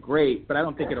anything great, but I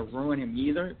don't think it'll ruin him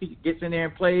either if he gets in there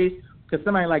and plays, because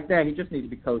somebody like that, he just needs to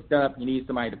be coached up. You need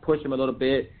somebody to push him a little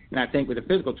bit, and I think with the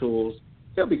physical tools,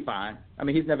 he'll be fine.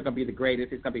 He's never going to be the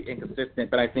greatest. He's going to be inconsistent,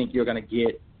 but I think you're going to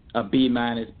get a B-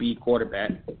 B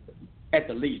quarterback at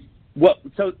the least. Well,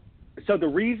 so So the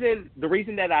reason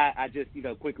that I just,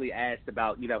 quickly asked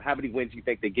about, how many wins you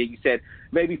think they get, you said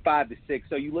maybe 5 to 6.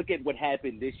 So you look at what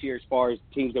happened this year as far as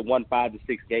teams that won 5 to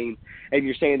 6 games, and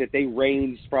you're saying that they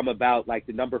ranged from about like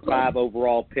the number 5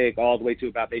 overall pick all the way to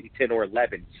about maybe 10 or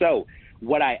 11. So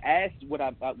what I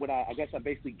guess I'm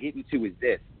basically getting to is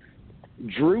this: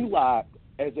 Drew Lock,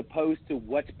 as opposed to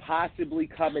what's possibly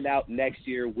coming out next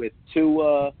year with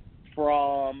Tua,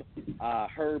 Fromm,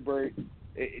 Herbert.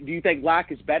 Do you think Locke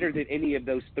is better than any of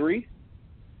those three?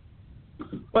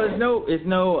 Well, there's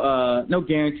no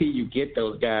guarantee you get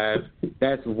those guys.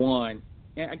 That's one.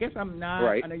 And I guess I'm not.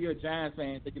 Right. I know you're a Giants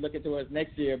fan, so you look into us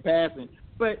next year passing.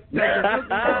 But get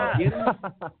them.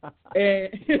 And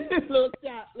little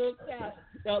shot.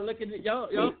 Y'all looking at y'all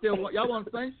want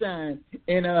sunshine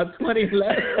in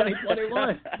 2011,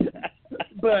 2021.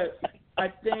 But I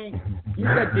think you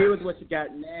got to deal with what you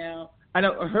got now. I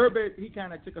know Herbert, he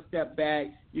kind of took a step back.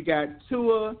 You got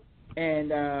Tua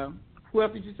and who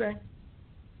else did you say?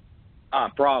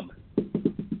 Fromm.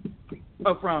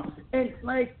 Oh, Fromm. And,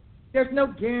 there's no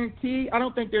guarantee. I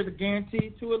don't think there's a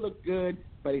guarantee. Tua looked good,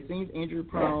 but he seems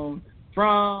injury-prone.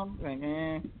 Fromm,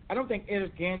 I don't think there's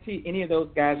a guarantee any of those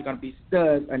guys are going to be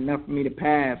studs enough for me to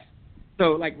pass.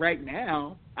 So, right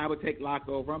now, I would take Locke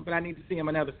over him, but I need to see him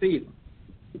another season.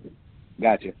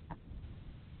 Gotcha.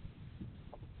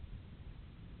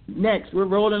 Next, we're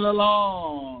rolling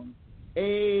along.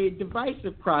 A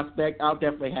divisive prospect. I'll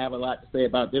definitely have a lot to say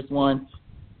about this one.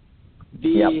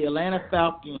 The Atlanta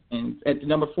Falcons at the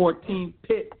number 14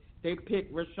 pick, they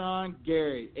picked Rashawn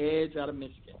Gary, edge out of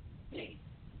Michigan.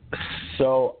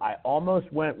 So I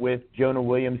almost went with Jonah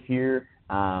Williams here,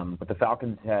 but the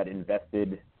Falcons had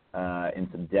invested in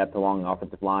some depth along the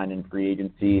offensive line in free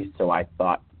agency, so I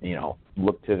thought,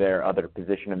 look to their other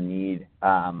position of need.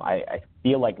 I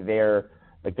feel like they're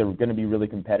going to be really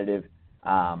competitive,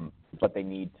 but they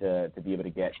need to be able to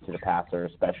get to the passer,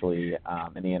 especially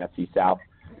in the NFC South.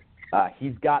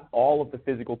 He's got all of the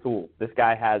physical tools. This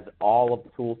guy has all of the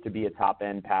tools to be a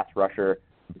top-end pass rusher,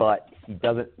 but he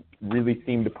doesn't really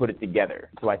seem to put it together.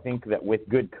 So I think that with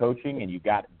good coaching, and you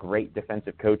got great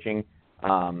defensive coaching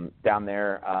down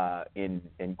there in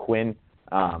Quinn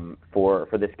for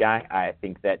this guy, I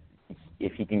think that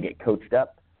if he can get coached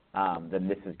up, then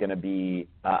this is going to be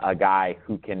a guy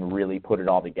who can really put it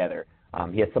all together.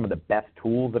 He has some of the best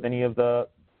tools of any of the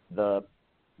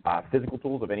physical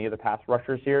tools of any of the pass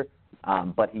rushers here,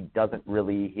 but he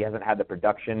hasn't had the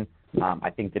production. I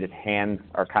think that his hands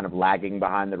are kind of lagging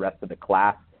behind the rest of the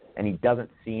class, and he doesn't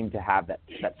seem to have that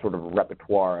sort of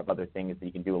repertoire of other things that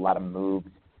he can do, a lot of moves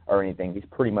or anything. He's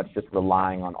pretty much just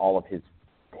relying on all of his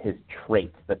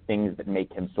traits, the things that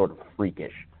make him sort of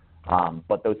freakish.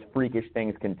 But those freakish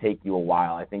things can take you a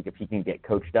while. I think if he can get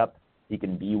coached up, he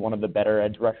can be one of the better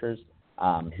edge rushers.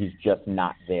 He's just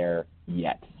not there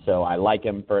yet. So I like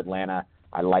him for Atlanta.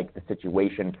 I like the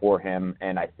situation for him,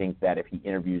 and I think that if he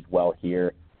interviews well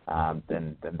here,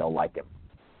 then they'll like him.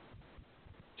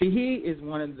 See, he is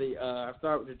one of the I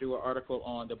started to do an article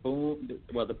on the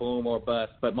boom or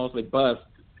bust, but mostly bust.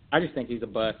 I just think he's a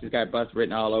bust. He's got bust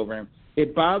written all over him.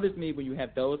 It bothers me when you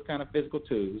have those kind of physical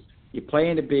tools. You play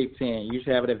in the Big Ten. You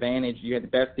should have an advantage. You have the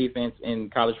best defense in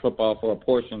college football for a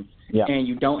portion, and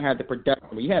you don't have the production.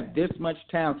 When you have this much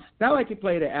talent, it's not like he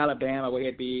played at Alabama where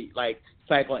he'd be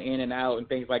cycle in and out and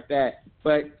things like that.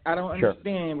 But I don't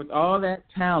understand with all that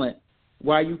talent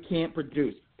why you can't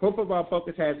produce. Pro Football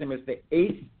Focus has him as the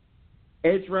 8th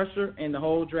edge rusher in the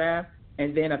whole draft,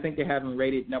 and then I think they have him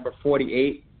rated number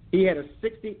 48. He had a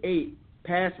 68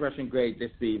 pass rushing grade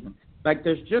this season.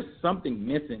 There's just something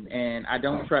missing, and I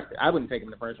don't trust it. I wouldn't take him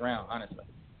in the first round, honestly.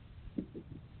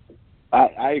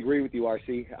 I agree with you,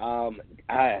 RC.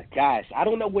 Gosh, I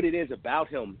don't know what it is about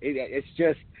him. It's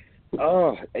just,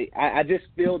 I just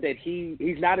feel that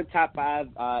he's not a top 5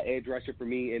 edge rusher for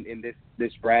me in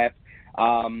this draft.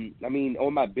 On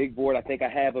my big board, I think I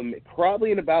have him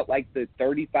probably in about the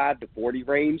 35 to 40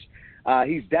 range.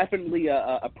 He's definitely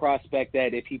a prospect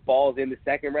that if he falls in the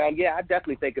second round, I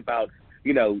definitely think about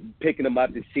picking him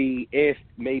up to see if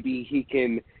maybe he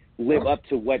can live up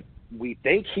to what we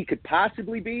think he could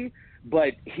possibly be.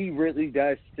 But he really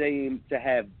does seem to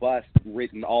have bust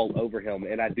written all over him.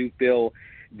 And I do feel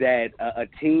that a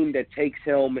team that takes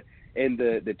him in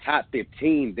the top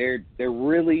 15, they're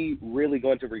really, really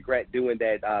going to regret doing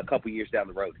that a couple years down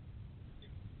the road.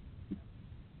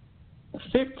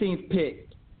 15th pick.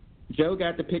 Joe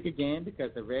got the pick again because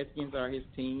the Redskins are his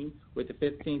team. With the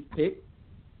 15th pick,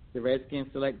 the Redskins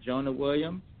select Jonah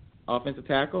Williams, offensive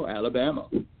tackle, Alabama.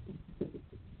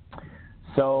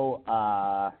 So,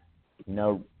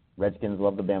 Redskins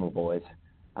love the Bama boys.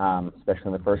 especially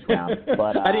in the first round.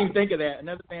 But I didn't think of that.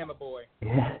 Another Bama boy.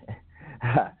 Yeah.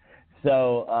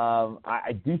 So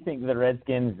I do think the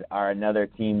Redskins are another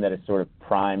team that is sort of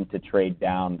primed to trade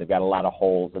down. They've got a lot of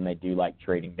holes, and they do like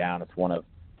trading down. It's one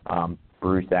of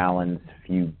Bruce Allen's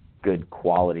few good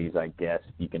qualities, I guess,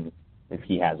 if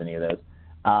he has any of those.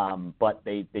 But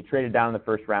they traded down in the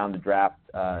first round to draft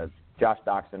Josh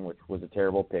Doxson, which was a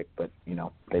terrible pick, but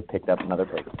they picked up another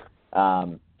pick.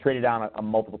 Traded down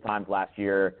multiple times last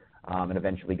year, and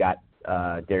eventually got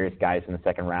Darius Geis in the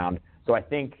second round. So I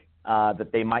think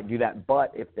that they might do that.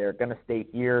 But if they're going to stay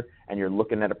here and you're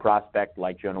looking at a prospect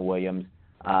like Jonah Williams,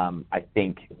 I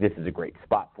think this is a great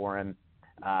spot for him.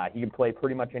 He can play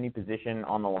pretty much any position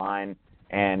on the line,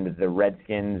 and the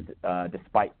Redskins,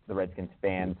 despite the Redskins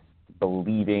fans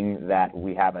believing that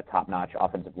we have a top-notch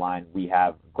offensive line, we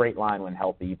have a great line when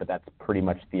healthy, but that's pretty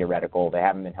much theoretical. They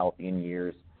haven't been healthy in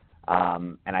years.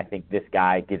 And I think this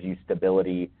guy gives you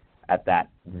stability at that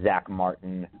Zach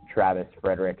Martin, Travis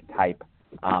Frederick type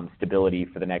stability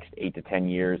for the next 8 to 10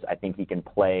 years. I think he can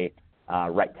play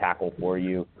right tackle for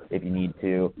you if you need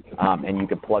to, and you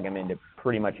can plug him into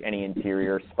pretty much any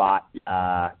interior spot,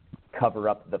 cover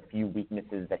up the few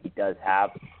weaknesses that he does have,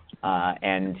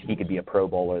 and he could be a Pro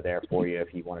Bowler there for you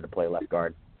if you wanted to play left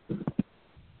guard.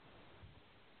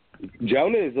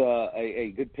 Jonah is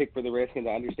a good pick for the Redskins.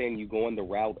 I understand you going the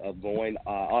route of going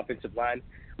offensive line.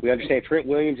 We understand Trent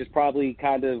Williams is probably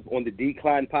kind of on the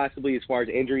decline possibly as far as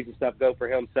injuries and stuff go for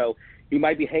him. So he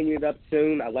might be hanging it up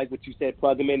soon. I like what you said.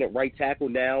 Plug him in at right tackle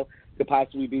now. Could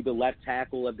possibly be the left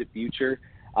tackle of the future.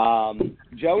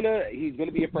 Jonah, he's going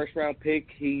to be a first-round pick.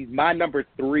 He's my number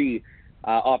 3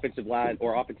 offensive line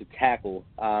or offensive tackle.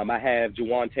 I have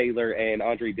Jawan Taylor and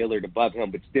Andre Dillard above him,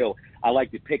 but still, I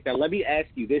like to pick. Now, let me ask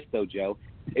you this, though, Joe.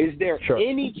 Is there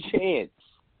any chance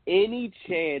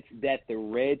that the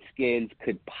Redskins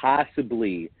could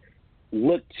possibly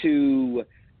look to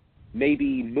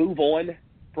maybe move on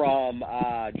from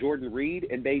Jordan Reed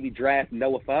and maybe draft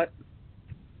Noah Fant?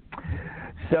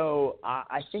 So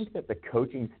I think that the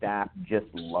coaching staff just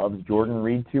loves Jordan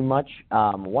Reed too much.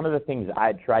 One of the things I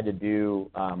had tried to do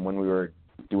when we were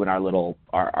doing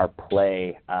our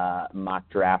play mock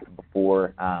draft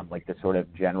before, like the sort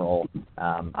of general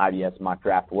IBS mock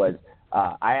draft was,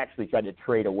 I actually tried to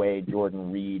trade away Jordan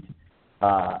Reed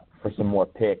for some more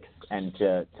picks and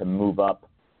to move up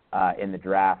in the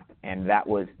draft, and that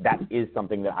is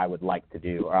something that I would like to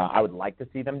do. I would like to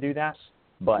see them do that,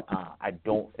 but I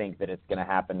don't think that it's going to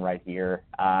happen right here.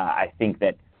 I think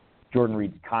that Jordan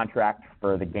Reed's contract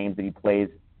for the games that he plays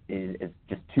is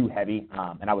just too heavy,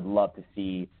 and I would love to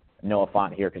see Noah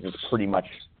Fant here because it's pretty much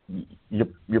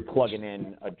you're plugging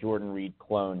in a Jordan Reed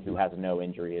clone who has no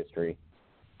injury history.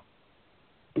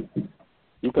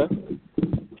 Okay.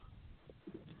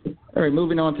 All right,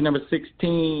 moving on to number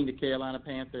 16, the Carolina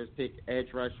Panthers pick edge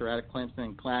rusher out of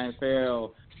Clemson, Clyde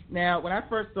Farrell. Now, when I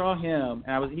first saw him,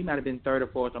 and he might have been 3rd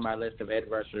or 4th on my list of edge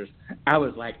rushers, I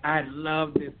was like, I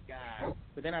love this guy.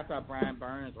 But then I saw Brian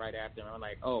Burns right after him, and I'm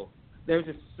like, oh, there's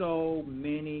just so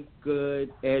many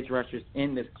good edge rushers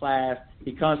in this class.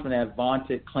 He comes from that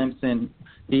vaunted Clemson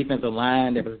defensive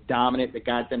line that was dominant, that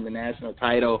got them the national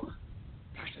title.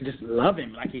 I just love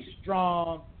him. Like, he's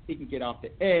strong. He can get off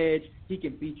the edge. He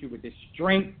can beat you with his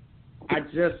strength.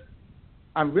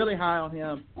 I'm really high on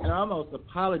him, and I'm almost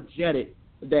apologetic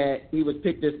that he was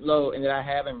picked this low and that I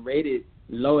haven't rated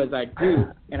low as I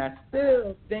do. And I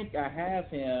still think I have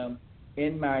him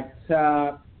in my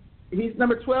top. He's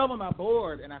number 12 on my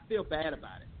board, and I feel bad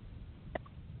about it.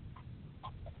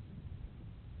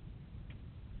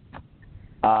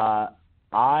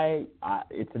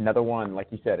 It's another one, like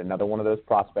you said, another one of those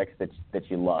prospects that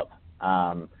you love.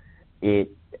 I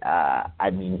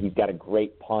mean, he's got a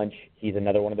great punch. He's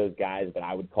another one of those guys that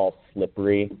I would call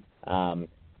slippery.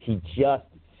 He just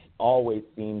always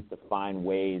seems to find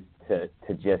ways to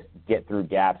just get through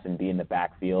gaps and be in the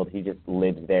backfield. He just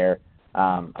lives there.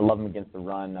 I love him against the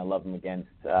run. I love him against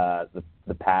the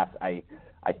pass. I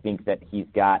think that he's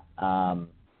got.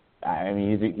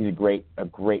 He's a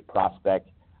great prospect.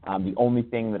 The only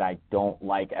thing that I don't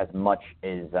like as much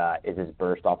is his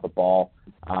burst off the ball.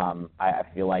 I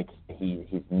feel like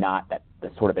he's not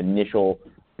the sort of initial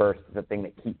burst is the thing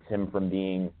that keeps him from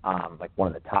being like one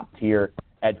of the top tier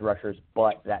edge rushers.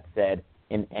 But that said,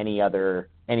 in any other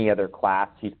class,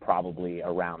 he's probably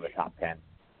around the top 10.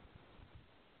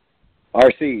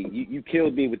 RC, you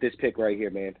killed me with this pick right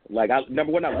here, man. Like,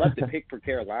 number one, I love the pick for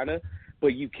Carolina,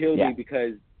 but you killed me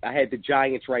because I had the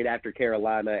Giants right after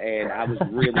Carolina, and I was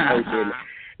really hoping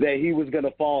that he was going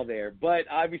to fall there. But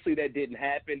obviously that didn't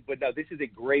happen. But, no, this is a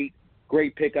great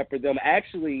great pickup for them.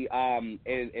 Actually,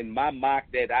 in my mock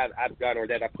that I've done or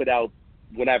that I put out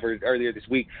earlier this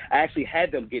week, I actually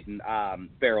had them getting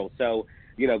Ferrell. So,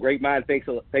 great minds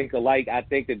think alike. I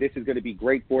think that this is going to be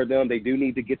great for them. They do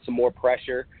need to get some more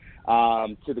pressure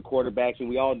to the quarterbacks, and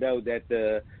we all know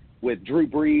that with Drew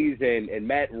Brees and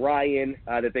Matt Ryan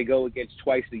that they go against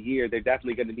twice a year, they're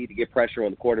definitely going to need to get pressure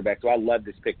on the quarterback. So I love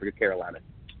this pick for Carolina.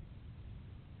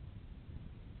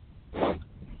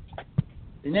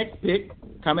 The next pick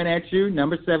coming at you,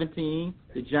 number 17,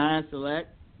 the Giants select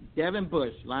Devin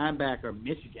Bush, linebacker,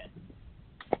 Michigan.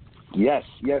 Yes.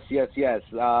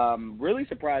 Really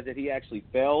surprised that he actually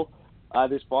fell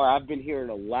this far. I've been hearing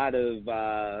a lot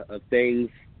of things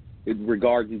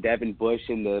regarding Devin Bush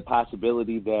and the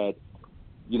possibility that,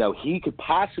 he could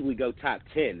possibly go top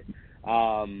 10.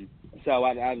 So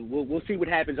we'll see what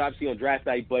happens, obviously, on draft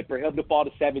night. But for him to fall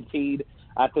to 17,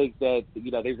 I think that,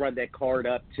 they run that card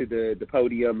up to the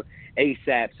podium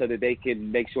ASAP so that they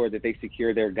can make sure that they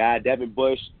secure their guy. Devin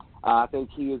Bush, I think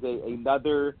he is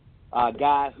another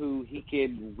guy who he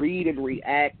can read and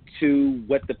react to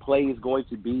what the play is going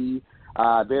to be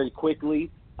very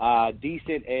quickly.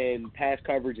 Decent in pass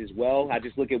coverage as well. I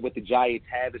just look at what the Giants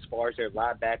have as far as their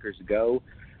linebackers go.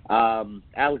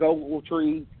 Alec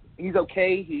Ogletree, he's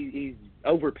okay. He's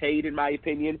overpaid, in my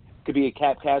opinion. Could be a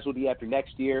cap casualty after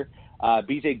next year.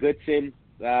 B.J. Goodson,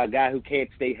 a guy who can't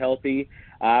stay healthy.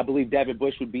 I believe Devin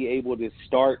Bush would be able to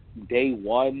start day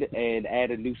one and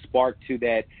add a new spark to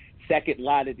that second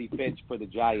line of defense for the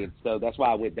Giants. So that's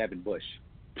why I went Devin Bush.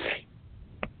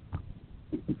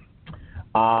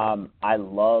 I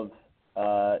love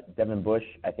Devin Bush.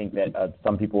 I think that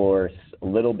some people are a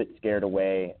little bit scared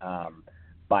away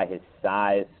by his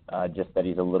size, just that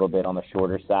he's a little bit on the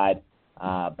shorter side.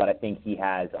 But I think he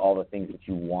has all the things that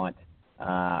you want.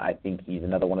 I think he's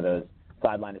another one of those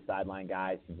sideline-to-sideline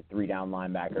guys. He's a three-down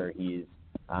linebacker. He's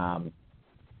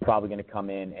probably going to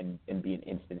come in and be an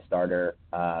instant starter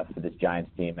for this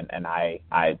Giants team. And I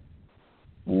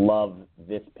love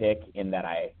this pick in that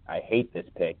I hate this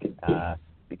pick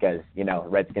because,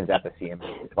 Redskins have to see him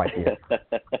twice a year.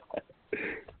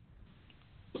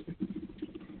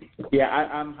 Yeah,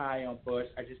 I'm high on Bush.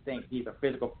 I just think he's a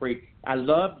physical freak. I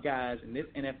love guys in this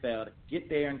NFL that get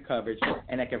there in coverage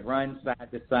and that can run side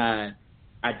to side.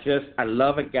 I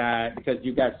love a guy because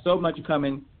you got so much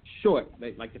coming short,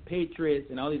 like the Patriots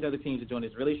and all these other teams are doing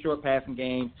this really short passing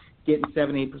games, getting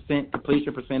 70%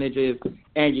 completion percentages,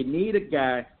 and you need a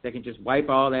guy that can just wipe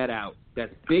all that out.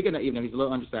 That's big enough, even though he's a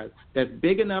little undersized, that's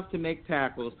big enough to make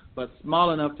tackles but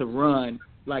small enough to run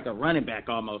like a running back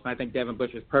almost. And I think Devin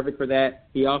Bush is perfect for that.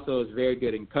 He also is very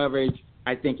good in coverage.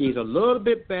 I think he's a little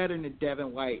bit better than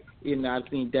Devin White. I've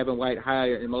seen Devin White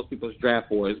higher in most people's draft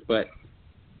boards, but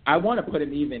I want to put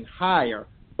him even higher.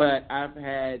 But I've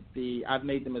made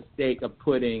the mistake of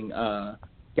putting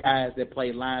guys that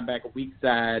play linebacker, weak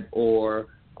side, or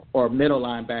middle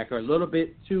linebacker a little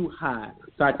bit too high.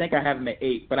 So I think I have him at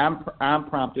 8. But I'm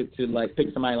prompted to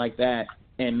pick somebody like that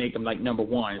and make him number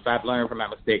 1. So I've learned from my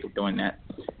mistake of doing that.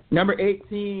 Number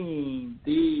 18,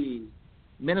 the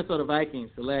Minnesota Vikings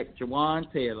select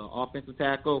Jawaan Taylor, offensive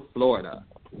tackle, Florida.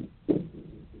 As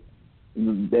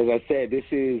I said, this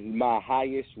is my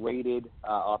highest rated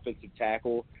offensive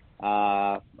tackle.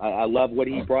 I love what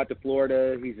he brought to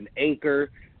Florida. He's an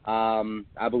anchor.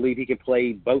 I believe he can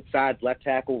play both sides, left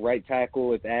tackle, right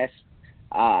tackle, if asked.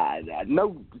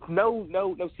 No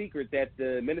secret that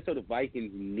the Minnesota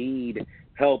Vikings need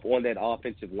help on that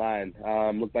offensive line.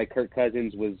 Looked like Kirk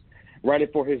Cousins was running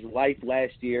for his life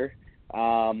last year.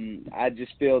 I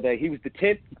just feel that he was the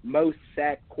 10th most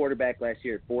sacked quarterback last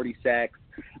year, 40 sacks.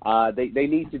 They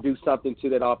need to do something to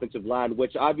that offensive line,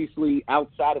 which obviously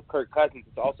outside of Kirk Cousins,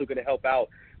 it's also going to help out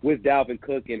with Dalvin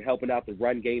Cook and helping out the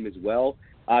run game as well.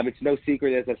 It's no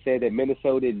secret, as I said, that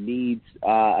Minnesota needs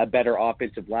a better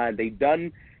offensive line. They've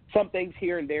done some things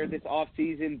here and there this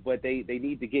offseason, but they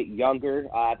need to get younger.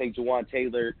 I think Jawaan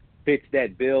Taylor fits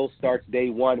that bill, starts day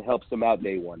one, helps them out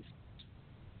day one.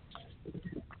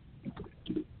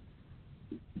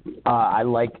 I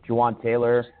like Jawaan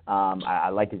Taylor. I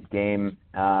like his game.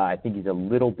 I think he's a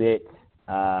little bit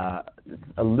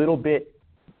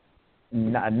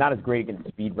not as great against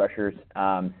speed rushers.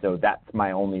 So that's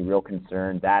my only real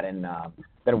concern. That and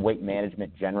better weight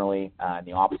management generally in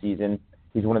the off season.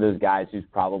 He's one of those guys who's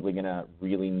probably going to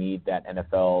really need that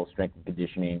NFL strength and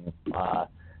conditioning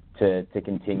to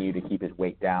continue to keep his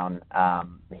weight down.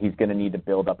 He's going to need to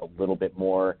build up a little bit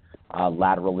more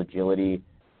lateral agility.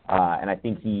 And I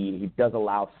think he does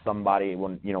allow somebody,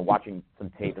 when watching some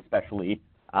tape, especially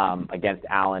against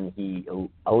Allen. He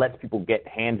lets people get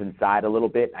hands inside a little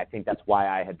bit. I think that's why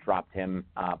I had dropped him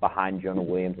behind Jonah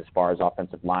Williams as far as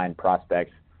offensive line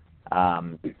prospects.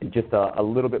 Just a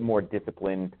little bit more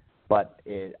disciplined, but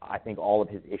I think all of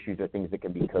his issues are things that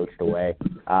can be coached away.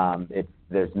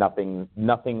 There's nothing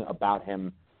about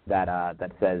him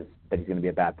that says that he's going to be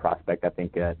a bad prospect. I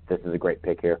think this is a great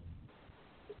pick here.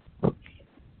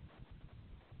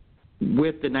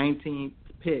 With the 19th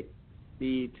pick,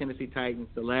 the Tennessee Titans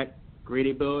select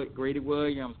Greedy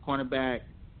Williams, cornerback,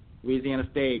 Louisiana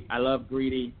State. I love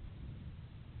Greedy.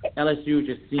 LSU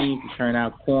just seems to turn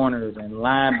out corners and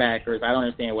linebackers. I don't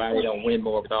understand why they don't win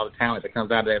more with all the talent that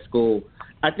comes out of that school.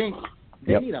 I think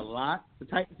they need a lot. The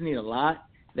Titans need a lot.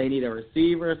 They need a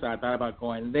receiver, so I thought about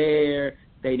going there.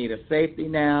 They need a safety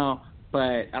now,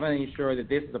 but I'm not even sure that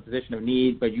this is a position of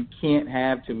need, but you can't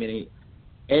have too many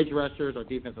edge rushers or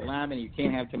defensive linemen. You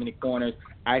can't have too many corners.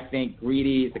 I think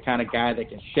Greedy is the kind of guy that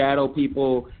can shadow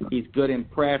people. He's good in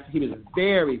press. He was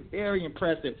very, very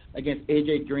impressive against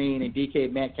A.J. Green and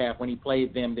DK Metcalf when he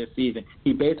played them this season.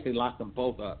 He basically locked them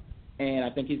both up. And I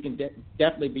think he can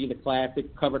definitely be the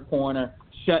classic cover corner,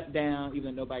 shut down,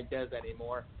 even though nobody does that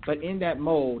anymore. But in that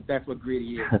mold, that's what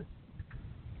Greedy is.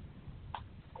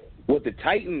 What the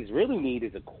Titans really need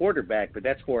is a quarterback, but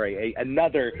that's for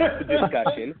another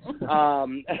discussion.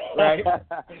 Right.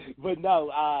 But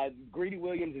no, Greedy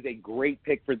Williams is a great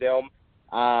pick for them.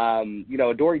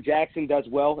 Adoree Jackson does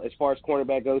well as far as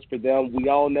cornerback goes for them. We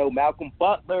all know Malcolm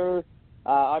Butler.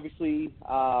 Obviously,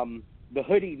 the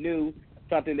hoodie knew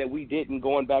something that we didn't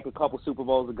going back a couple Super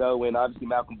Bowls ago, and obviously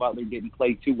Malcolm Butler didn't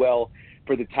play too well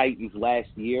for the Titans last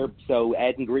year. So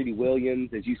adding Greedy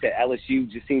Williams, as you said, LSU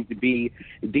just seems to be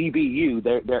DBU.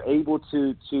 They're able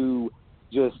to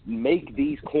just make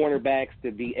these cornerbacks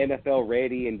to be NFL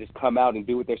ready and just come out and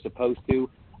do what they're supposed to.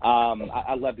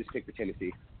 I love this pick for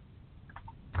Tennessee.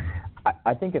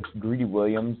 I think if Greedy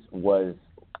Williams was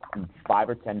 5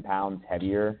 or 10 pounds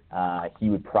heavier, he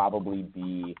would probably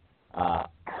be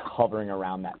hovering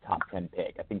around that top 10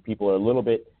 pick. I think people are a little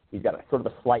bit – he's got a sort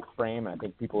of a slight frame, and I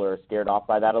think people are scared off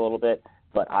by that a little bit.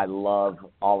 But I love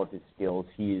all of his skills.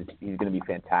 He's going to be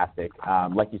fantastic.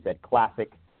 Like you said,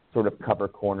 classic sort of cover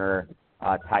corner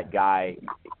type guy,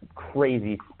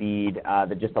 crazy speed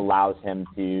that just allows him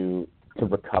to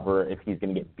recover if he's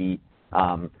going to get beat.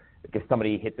 If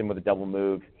somebody hits him with a double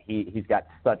move, he's got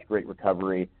such great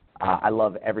recovery. I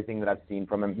love everything that I've seen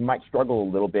from him. He might struggle a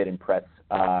little bit in press,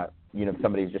 if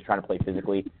somebody's just trying to play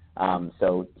physically.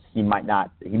 So he might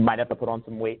have to put on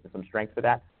some weight and some strength for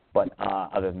that. But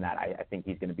other than that, I think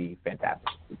he's going to be fantastic.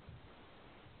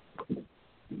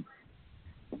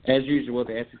 As usual,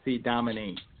 the SEC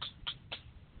dominates.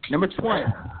 Number 20,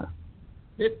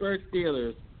 Pittsburgh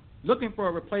Steelers. Looking for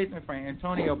a replacement for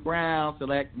Antonio Brown,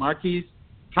 select Marquise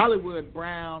Hollywood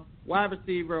Brown, wide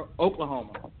receiver,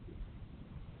 Oklahoma.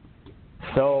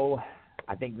 So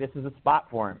I think this is a spot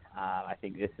for him. I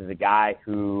think this is a guy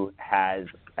who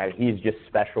he's just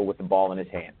special with the ball in his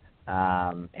hands.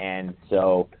 And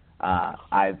so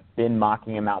I've been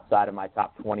mocking him outside of my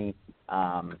top 20,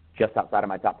 just outside of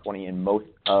my top 20 in most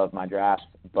of my drafts.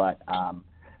 But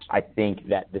I think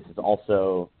that this is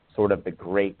also sort of the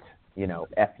great,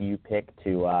 FU pick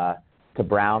to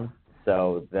Brown.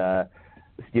 So the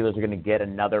Steelers are going to get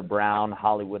another Brown,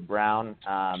 Hollywood Brown,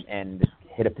 and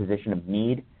hit a position of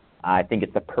need. I think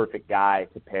it's the perfect guy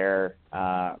to pair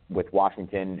with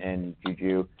Washington and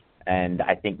Juju, and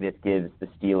I think this gives the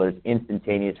Steelers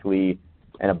instantaneously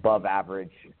an above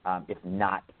average, if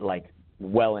not like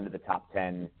well into the top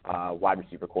 10 wide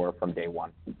receiver core from day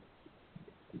one.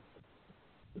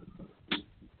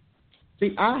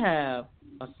 See, I have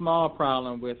a small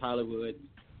problem with Hollywood,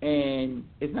 and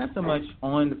it's not so much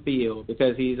on the field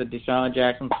because he's a Deshaun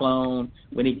Jackson clone.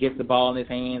 When he gets the ball in his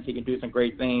hands, he can do some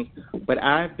great things. But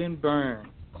I've been burned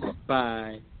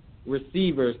by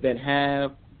receivers that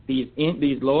have these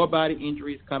lower body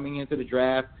injuries coming into the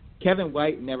draft. Kevin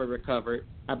White never recovered.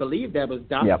 I believe that was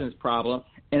Dobson's problem.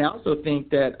 And I also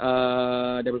think that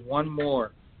there was one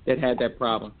more that had that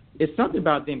problem. It's something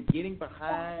about them getting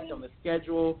behind on the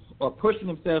schedule or pushing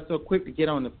themselves so quick to get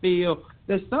on the field.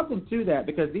 There's something to that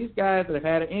because these guys that have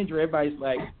had an injury, everybody's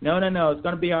like, no, it's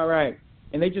going to be all right.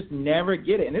 And they just never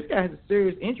get it. And this guy has a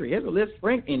serious injury. He has a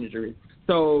Liz-Frank injury.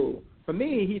 So for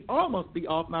me, he'd almost be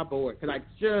off my board because I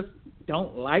just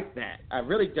don't like that. I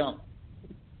really don't.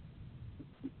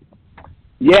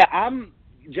 Yeah,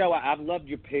 Joe, I've loved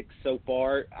your picks so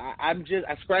far. I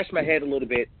scratched my head a little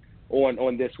bit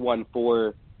on this one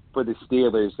for the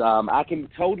Steelers. I can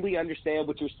totally understand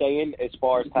what you're saying as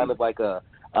far as kind of like a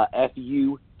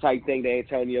FU type thing to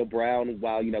Antonio Brown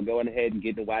while, going ahead and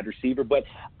getting a wide receiver. But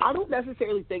I don't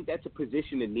necessarily think that's a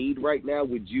position in need right now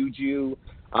with Juju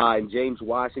and James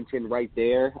Washington right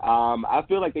there. I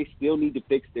feel like they still need to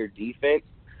fix their defense.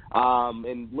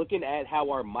 And looking at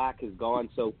how our mock has gone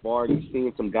so far, and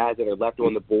seeing some guys that are left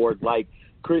on the board like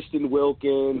Christian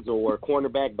Wilkins or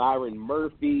cornerback Byron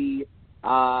Murphy,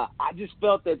 I just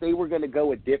felt that they were going to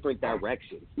go a different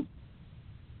direction.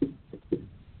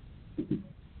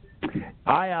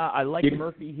 I like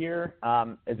Murphy here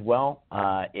as well.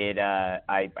 I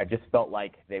just felt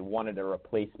like they wanted a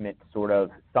replacement, sort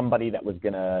of somebody that was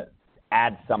going to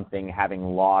add something, having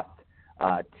lost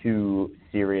two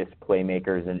serious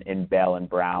playmakers in Bell and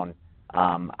Brown.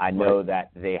 I know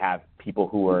that they have people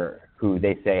who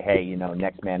they say, hey,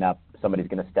 next man up, somebody's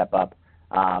going to step up.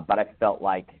 But I felt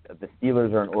like the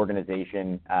Steelers are an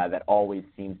organization that always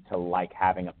seems to like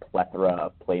having a plethora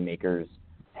of playmakers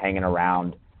hanging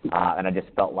around. And I just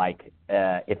felt like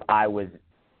if I was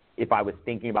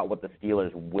thinking about what the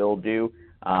Steelers will do,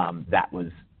 that's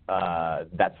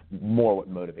more what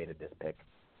motivated this pick.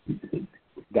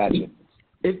 Gotcha.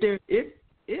 If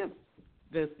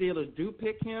the Steelers do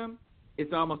pick him,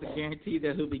 it's almost a guarantee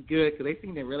that he'll be good because they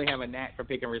seem to really have a knack for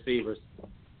picking receivers.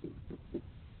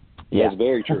 Yeah, that's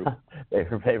very true.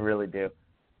 They really do.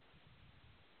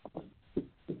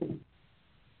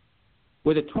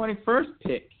 With the 21st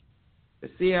pick, the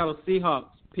Seattle Seahawks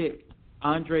pick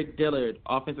Andre Dillard,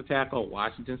 offensive tackle,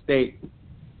 Washington State.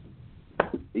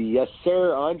 Yes,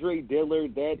 sir. Andre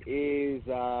Dillard, that is,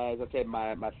 as I said,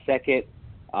 my second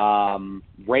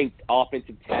ranked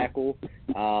offensive tackle.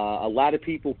 A lot of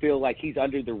people feel like he's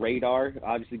under the radar,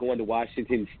 obviously going to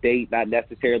Washington State, not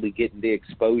necessarily getting the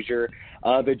exposure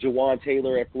of a Jawan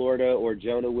Taylor at Florida or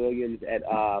Jonah Williams at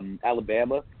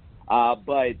Alabama.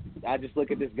 But I just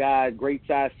look at this guy, great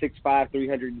size, 6'5",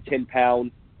 310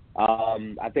 pounds.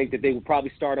 I think that they would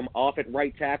probably start him off at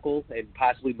right tackle and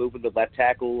possibly move him to left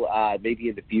tackle maybe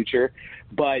in the future.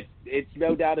 But it's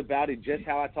no doubt about it, just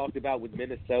how I talked about with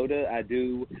Minnesota, I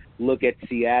do look at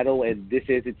Seattle, and this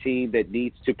is a team that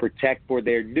needs to protect for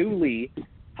their newly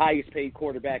highest-paid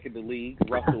quarterback in the league,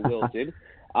 Russell Wilson.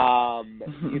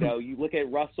 You look at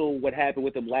Russell, what happened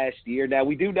with him last year. Now,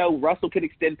 we do know Russell can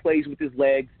extend plays with his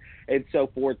legs and so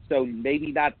forth, so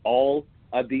maybe not all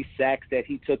of these sacks that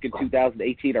he took in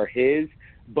 2018 are his.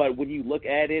 But when you look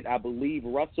at it, I believe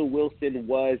Russell Wilson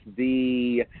was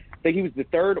the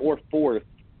third or fourth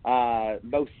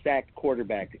most sacked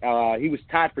quarterback. He was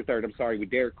tied for third, with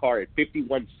Derek Carr at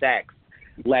 51 sacks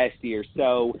last year.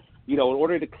 So, in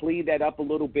order to clean that up a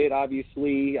little bit,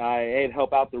 obviously, and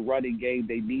help out the running game,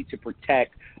 they need to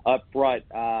protect up front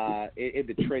in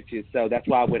the trenches. So that's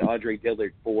why I went Andre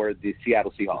Dillard for the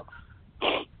Seattle Seahawks.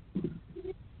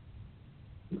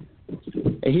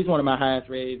 He's one of my highest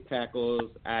rated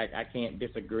tackles. I can't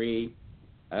disagree.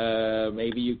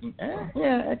 Maybe you can.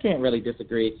 I can't really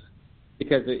disagree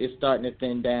because it's starting to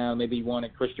thin down. Maybe you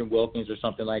wanted Christian Wilkins or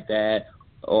something like that.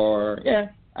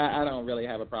 I don't really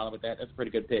have a problem with that. That's a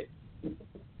pretty good pick.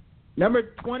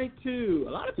 Number 22.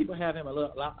 A lot of people have him a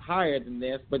lot higher than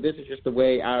this, but this is just the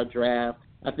way our draft.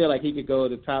 I feel like he could go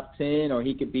to the top 10 or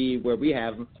he could be where we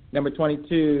have him. Number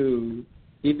 22,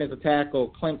 defensive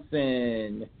tackle,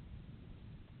 Clemson.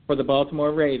 For the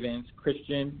Baltimore Ravens,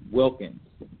 Christian Wilkins.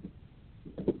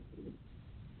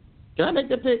 Can I make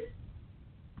that pick?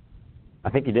 I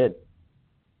think you did.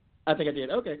 I think I did.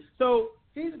 Okay. So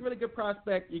he's a really good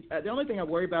prospect. The only thing I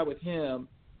worry about with him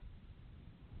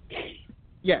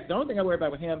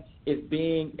is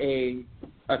being a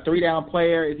 3-down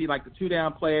player. Is he like the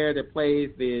 2-down player that plays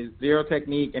the zero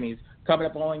technique and he's coming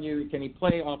up on you? Can he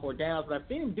play off or downs? But I've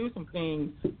seen him do some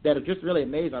things that are just really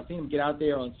amazing. I've seen him get out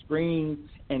there on screens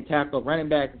and tackle running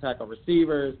backs and tackle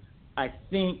receivers. I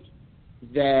think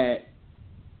that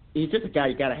he's just a guy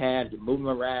you got to have. You move him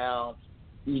around.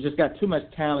 You just got too much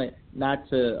talent not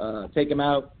to take him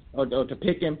out or to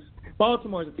pick him.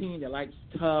 Baltimore is a team that likes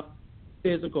tough,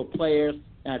 physical players,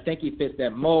 and I think he fits that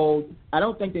mold. I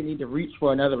don't think they need to reach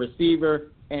for another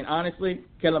receiver. And honestly,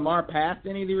 can Lamar pass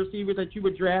any of the receivers that you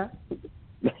would draft?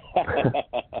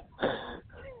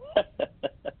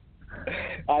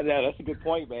 I know, that's a good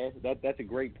point, man. That's a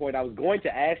great point. I was going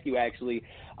to ask you, actually,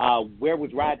 where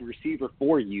was wide receiver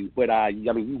for you? But,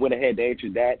 you went ahead and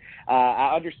answered that.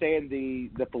 I understand the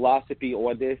philosophy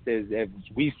on this. As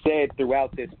we've said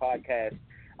throughout this podcast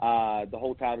the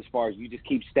whole time, as far as you just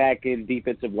keep stacking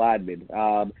defensive linemen.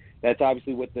 That's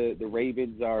obviously what the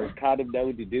Ravens are kind of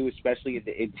known to do, especially in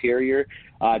the interior.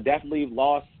 Definitely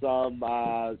lost some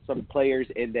players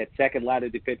in that second line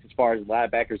of defense as far as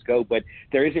linebackers go, but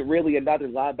there isn't really another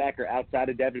linebacker outside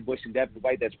of Devin Bush and Devin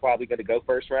White that's probably going to go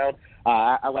first round.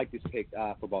 I like this pick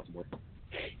for Baltimore.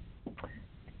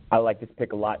 I like this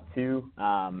pick a lot too.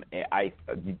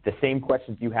 The same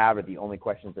questions you have are the only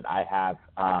questions that I have.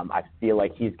 I feel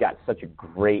like he's got such a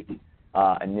great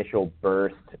initial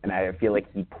burst, and I feel like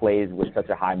he plays with such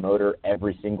a high motor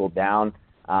every single down.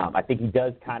 I think he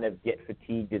does kind of get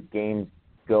fatigued as games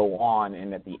go on,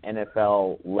 and at the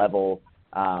NFL level,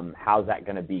 how's that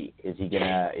going to be? Is he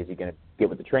gonna get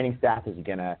with the training staff? Is he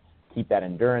gonna keep that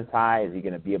endurance high? Is he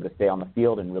going to be able to stay on the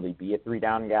field and really be a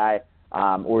 3-down guy?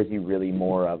 Or is he really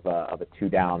more of a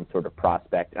 2-down sort of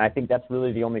prospect? And I think that's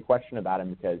really the only question about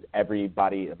him, because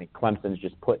Clemson's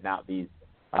just putting out these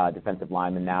defensive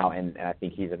linemen now, and I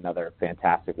think he's another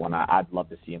fantastic one. I'd love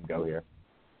to see him go here.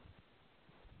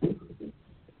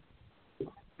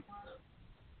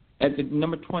 At the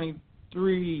number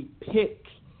 23 pick,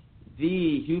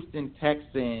 the Houston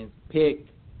Texans pick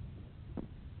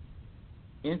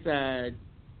inside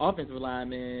offensive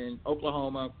lineman,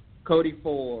 Oklahoma, Cody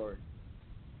Ford.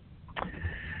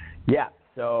 Yeah,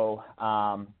 so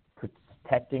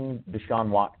protecting Deshaun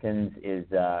Watkins is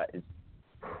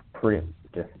pretty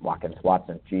Watson.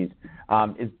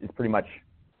 Is pretty much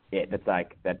it.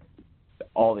 That's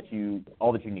all that you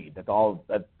need. That's all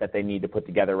that they need to put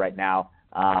together right now.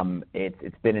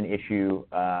 It's been an issue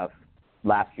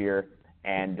last year,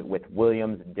 and with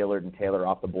Williams, Dillard, and Taylor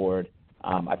off the board,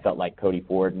 I felt like Cody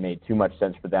Ford made too much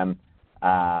sense for them.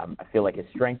 I feel like his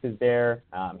strength is there.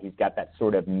 He's got that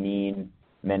sort of mean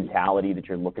mentality that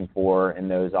you're looking for in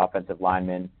those offensive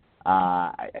linemen.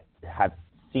 I have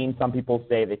seen some people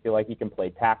say they feel like he can play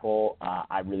tackle.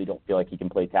 I really don't feel like he can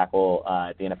play tackle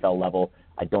at the NFL level.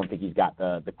 I don't think he's got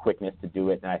the quickness to do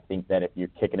it, and I think that if you're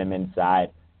kicking him inside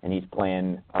and he's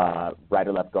playing right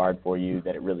or left guard for you,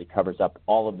 that it really covers up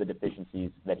all of the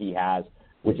deficiencies that he has,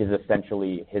 which is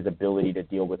essentially his ability to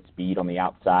deal with speed on the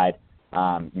outside.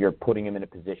 You're putting him in a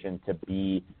position to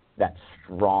be that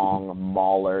strong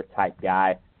mauler type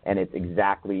guy, and it's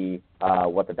exactly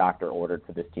what the doctor ordered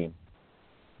for this team.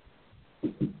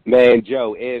 Man,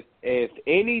 Joe, if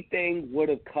anything would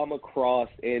have come across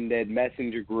in that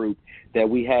messenger group that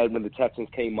we had when the Texans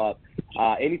came up,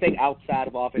 anything outside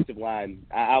of offensive line,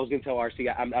 I was going to tell RC,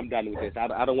 I'm done with this.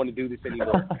 I don't want to do this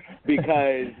anymore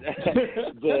because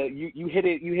you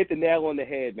hit the nail on the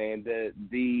head, man.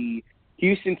 The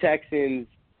Houston Texans,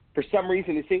 for some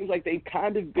reason, it seems like they've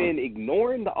kind of been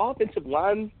ignoring the offensive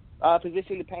line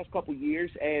position the past couple years.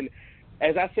 And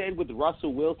as I said with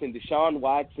Russell Wilson, Deshaun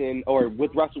Watson, or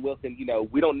with Russell Wilson,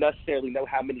 we don't necessarily know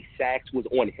how many sacks was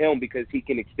on him because he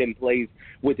can extend plays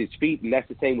with his feet, and that's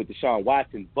the same with Deshaun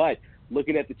Watson. But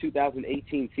looking at the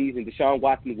 2018 season, Deshaun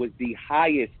Watson was the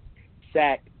highest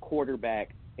sacked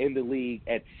quarterback in the league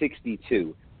at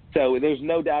 62. So there's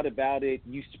no doubt about it.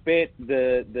 You spent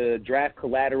the draft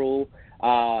collateral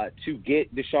to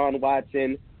get Deshaun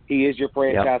Watson. He is your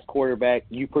franchise quarterback.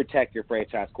 You protect your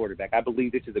franchise quarterback. I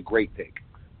believe this is a great pick.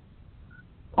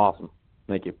 Awesome.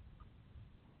 Thank you.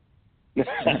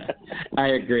 I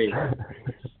agree.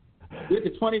 With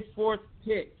the 24th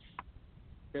pick,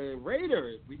 the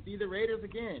Raiders, we see the Raiders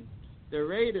again. The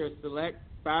Raiders select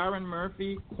Byron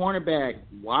Murphy, cornerback,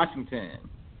 Washington.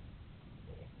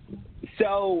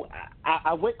 So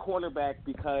I went cornerback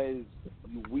because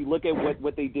we look at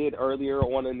what they did earlier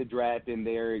on in the draft, and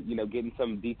they're getting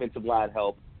some defensive line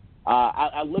help.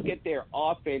 I look at their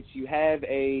offense. You have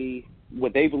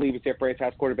what they believe is their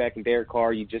franchise quarterback in Derek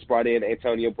Carr. You just brought in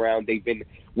Antonio Brown. They've been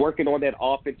working on that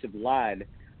offensive line.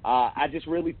 I just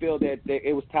really feel that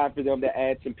it was time for them to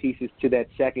add some pieces to that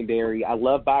secondary. I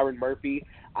love Byron Murphy.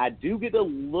 I do get a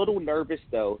little nervous,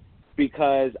 though,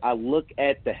 because I look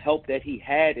at the help that he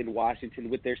had in Washington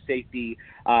with their safety,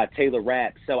 Taylor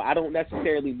Rapp. So I don't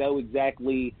necessarily know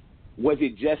exactly, was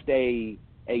it just a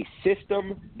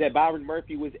system that Byron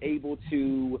Murphy was able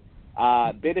to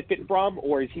benefit from,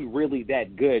 or is he really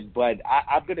that good? But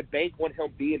I'm going to bank on him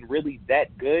being really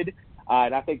that good,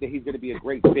 and I think that he's going to be a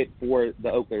great fit for the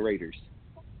Oakland Raiders.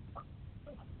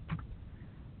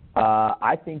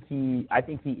 I think he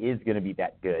is going to be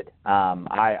that good.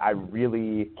 I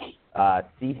really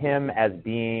see him as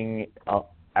being.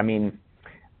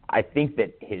 I think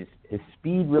that his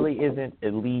speed really isn't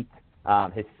elite.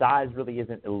 His size really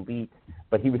isn't elite,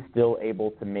 but he was still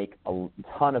able to make a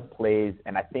ton of plays,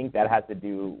 and I think that has to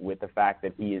do with the fact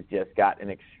that he has just got an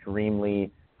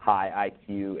extremely high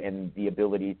IQ and the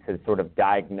ability to sort of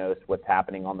diagnose what's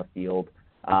happening on the field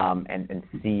and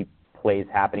see plays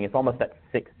happening. It's almost that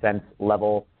sixth sense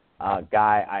level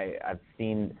guy. I've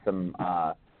seen some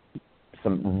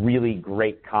really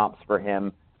great comps for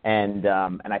him, and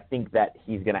I think that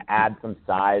he's going to add some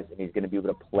size and he's going to be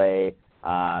able to play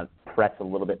press a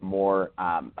little bit more.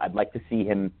 I'd like to see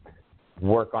him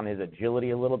work on his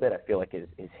agility a little bit. I feel like his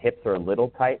hips are a little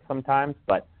tight sometimes,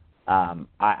 but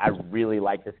I really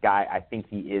like this guy. I think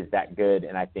he is that good,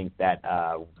 and I think that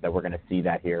that we're going to see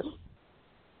that here.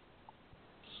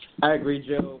 I agree,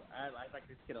 Joe. I like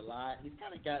this kid a lot. He's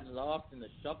kind of gotten lost in the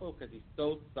shuffle because he's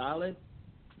so solid.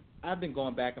 I've been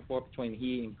going back and forth between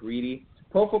he and Greedy.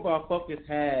 Pro Football Focus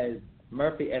has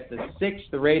Murphy as the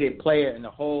 6th rated player in the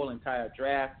whole entire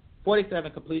draft.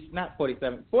 47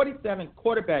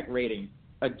 quarterback rating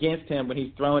against him when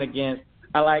he's thrown against.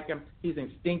 I like him. He's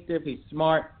instinctive. He's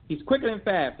smart. He's quicker than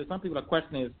fast. So some people are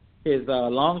questioning his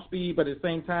long speed, but at the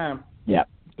same time,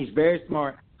 he's very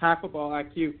smart, high football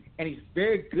IQ, and he's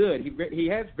very good. He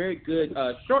has very good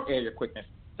short area quickness.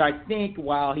 So I think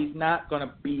while he's not going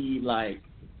to be like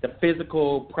the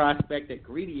physical prospect that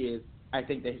Greedy is, I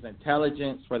think that his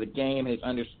intelligence for the game, his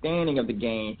understanding of the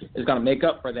game is going to make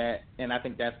up for that, and I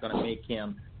think that's going to make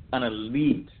him an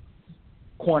elite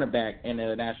cornerback in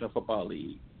the National Football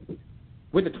League.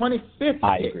 With the 25th pick,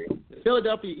 the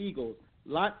Philadelphia Eagles,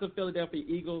 lots of Philadelphia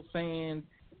Eagles fans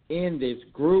in this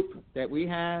group that we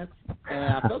have, and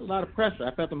I felt a lot of pressure.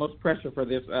 I felt the most pressure for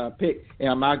this pick in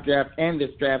our mock draft and this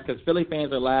draft because Philly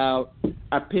fans are loud.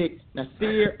 I picked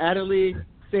Nasir Adderley,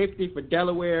 safety for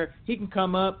Delaware. He can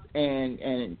come up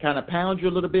and kind of pound you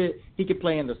a little bit. He can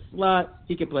play in the slot.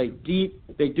 He can play deep.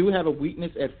 They do have a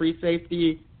weakness at free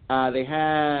safety. They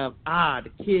have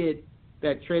the kid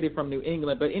that traded from New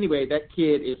England. But anyway, that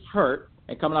kid is hurt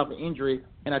and coming off an injury,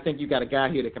 and I think you got a guy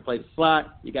here that can play the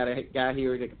slot. You got a guy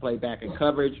here that can play back in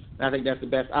coverage. And I think that's the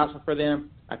best option for them.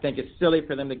 I think it's silly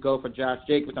for them to go for Josh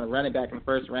Jacobs on a running back in the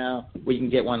first round where you can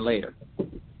get one later.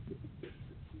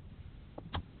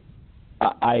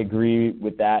 I agree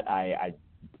with that. I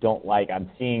don't like –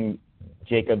 I'm seeing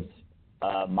Jacobs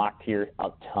mocked here a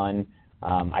ton.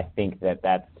 I think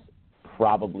that's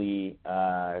probably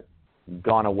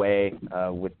gone away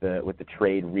with the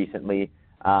trade recently.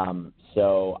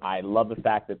 So I love the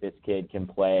fact that this kid can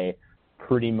play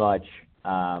pretty much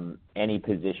any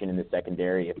position in the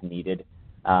secondary if needed.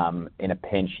 In a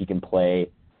pinch, he can play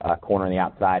corner on the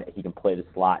outside. He can play the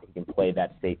slot. He can play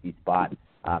that safety spot.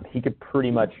 He could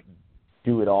pretty much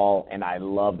do it all, and I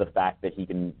love the fact that he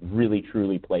can really,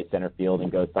 truly play center field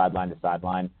and go sideline to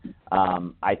sideline.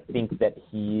 I think that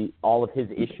all of his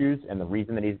issues and the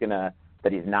reason that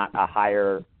he's not a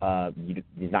higher,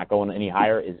 he's not going any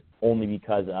higher is only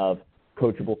because of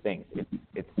coachable things.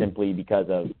 It's simply because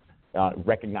of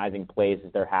recognizing plays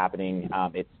as they're happening.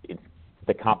 It's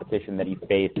the competition that he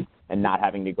faced and not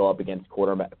having to go up against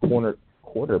quarterbacks,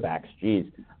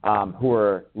 who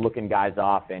are looking guys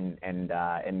off, and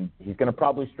he's going to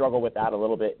probably struggle with that a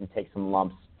little bit and take some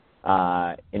lumps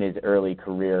in his early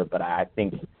career. But I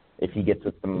think if he gets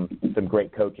with some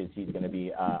great coaches, he's going to be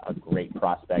a great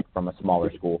prospect from a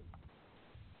smaller school.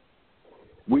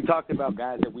 We talked about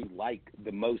guys that we like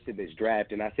the most in this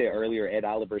draft, and I said earlier Ed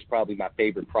Oliver's probably my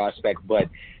favorite prospect, but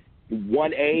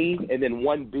 1A and then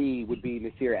 1B would be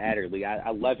Nasir Adderley.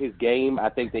 I love his game. I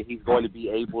think that he's going to be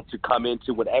able to come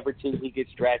into whatever team he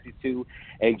gets drafted to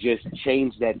and just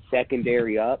change that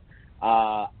secondary up.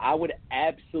 I would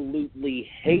absolutely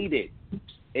hate it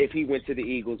if he went to the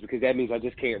Eagles because that means I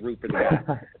just can't root for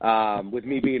the guy with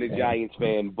me being a Giants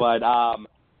fan. But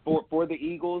for the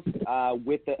Eagles,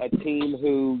 with a team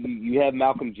who you have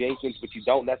Malcolm Jenkins, but you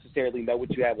don't necessarily know what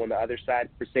you have on the other side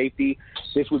for safety,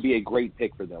 this would be a great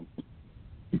pick for them.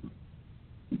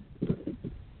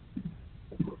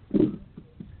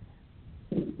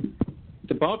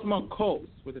 The Baltimore Colts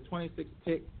with the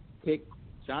 26th pick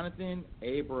Jonathan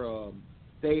Abram,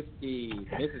 safety,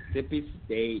 Mississippi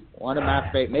State, one of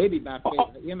my favorite, maybe my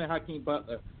favorite. Him and Hakeem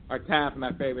Butler are tied for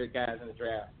my favorite guys in the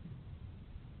draft.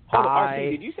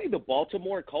 RC, did you say the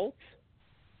Baltimore Colts?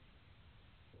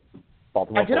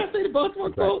 Baltimore Did I say the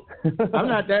Baltimore Colts? I'm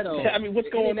not that old. I mean, what's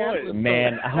going on?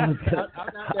 Man, I'm not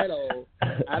that old.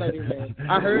 I don't even.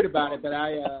 I heard about it, but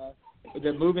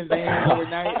the moving van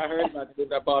overnight. I heard about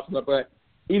the Baltimore, but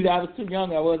either I was too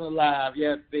young or I wasn't alive.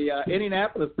 Yes, the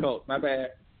Indianapolis Colts. My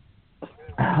bad.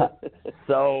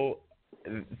 So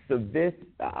this,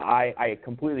 I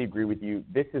completely agree with you.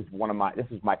 This is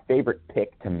my favorite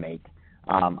pick to make.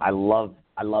 I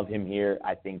love him here.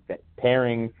 I think that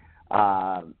pairing,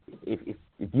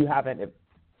 if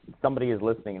somebody is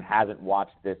listening and hasn't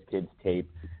watched this kid's tape,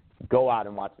 go out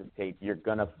and watch this tape. You're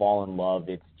gonna fall in love.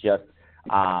 It's just,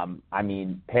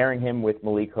 pairing him with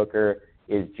Malik Hooker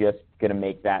is just going to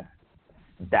make that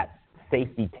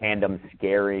safety tandem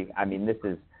scary. I mean, this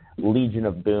is Legion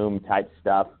of Boom type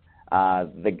stuff.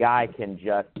 The guy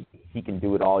he can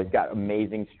do it all. He's got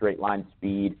amazing straight line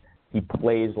speed. He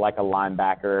plays like a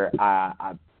linebacker.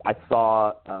 I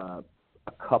saw a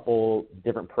couple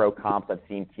different pro comps. I've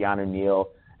seen Keanu Neal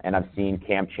and I've seen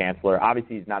Cam Chancellor.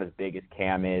 Obviously, he's not as big as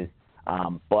Cam is,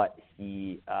 but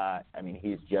he's a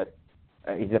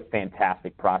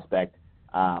fantastic prospect.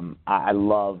 I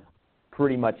love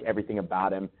pretty much everything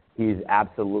about him. He's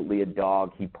absolutely a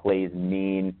dog. He plays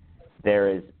mean. There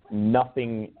is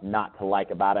nothing not to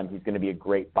like about him. He's going to be a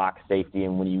great box safety,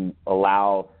 and when you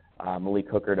allow Malik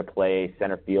Hooker to play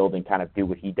center field and kind of do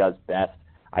what he does best,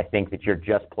 I think that you're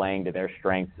just playing to their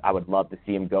strengths. I would love to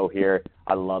see him go here.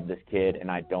 I love this kid,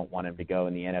 and I don't want him to go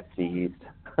in the NFC East.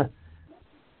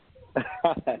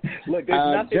 Look,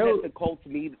 there's nothing that the Colts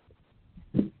need.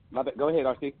 Go ahead,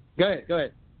 RC. Go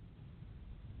ahead.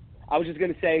 I was just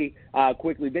going to say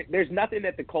quickly, there's nothing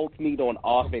that the Colts need on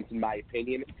offense, in my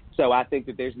opinion. So I think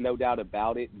that there's no doubt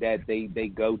about it that they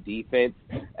go defense.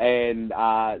 And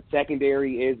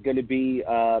secondary is going to be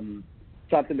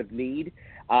something of need.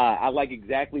 I like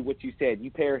exactly what you said. You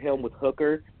pair him with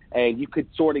Hooker, and you could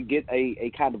sort of get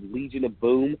a kind of Legion of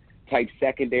Boom type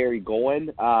secondary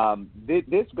going.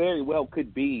 This very well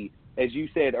could be, as you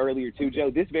said earlier too, Joe,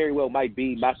 this very well might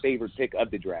be my favorite pick of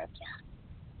the draft.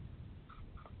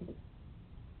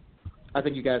 I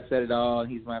think you guys said it all.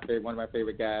 He's one of my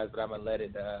favorite guys, but I'm gonna let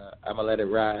it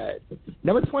ride.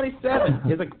 Number 27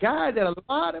 is a guy that a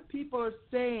lot of people are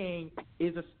saying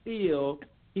is a steal.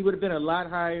 He would have been a lot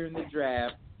higher in the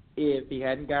draft if he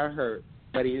hadn't got hurt.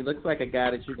 But he looks like a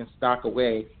guy that you can stock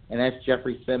away, and that's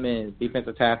Jeffrey Simmons,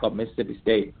 defensive tackle at Mississippi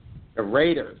State. The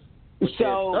Raiders, their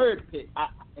third pick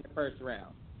in the first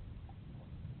round.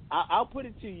 I'll put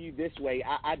it to you this way.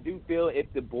 I do feel if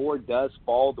the board does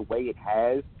fall the way it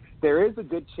has, there is a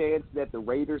good chance that the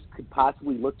Raiders could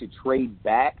possibly look to trade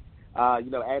back, add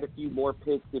a few more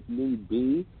picks if need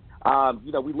be.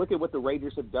 We look at what the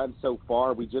Raiders have done so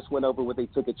far. We just went over what they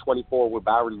took at 24 with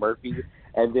Byron Murphy.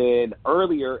 And then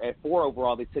earlier at 4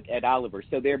 overall, they took Ed Oliver.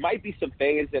 So there might be some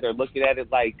fans that are looking at it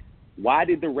like, why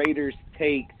did the Raiders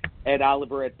take Ed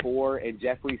Oliver at 4 and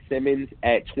Jeffrey Simmons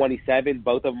at 27?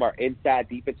 Both of them are inside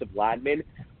defensive linemen.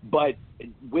 But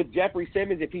with Jeffrey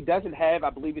Simmons, if he doesn't have, I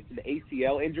believe it's an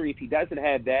ACL injury, if he doesn't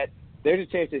have that, there's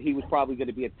a chance that he was probably going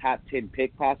to be a top 10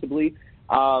 pick possibly.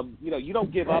 You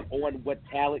don't give up on what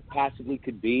talent possibly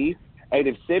could be. And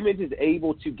if Simmons is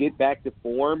able to get back to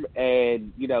form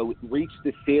and, reach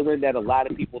the ceiling that a lot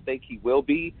of people think he will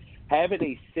be, having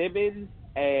a Simmons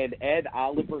and Ed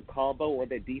Oliver combo on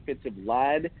the defensive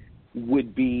line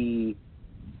would be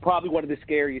probably one of the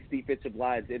scariest defensive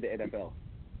lines in the NFL.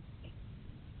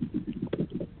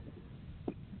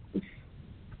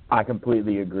 I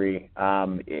completely agree.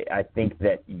 I think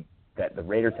that the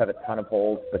Raiders have a ton of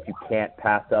holes, but you can't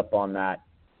pass up on that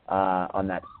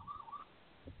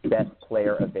best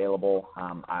player available.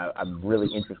 I'm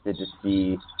really interested to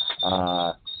see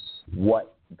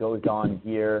what goes on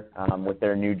here with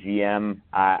their new GM.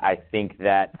 I think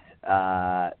that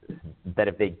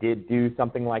if they did do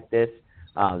something like this,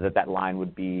 that line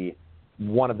would be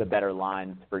one of the better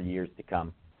lines for years to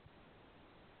come.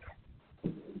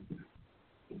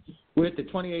 With the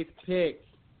 28th pick,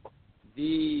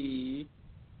 the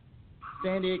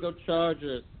San Diego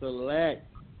Chargers select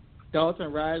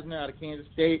Dalton Risner out of Kansas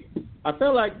State. I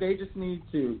feel like they just need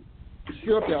to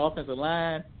shore up their offensive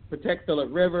line, protect Phillip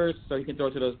Rivers so he can throw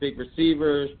to those big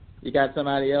receivers. You got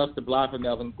somebody else to block for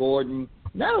Melvin Gordon.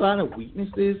 Not a lot of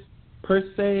weaknesses per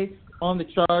se on the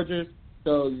Chargers,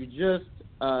 so you just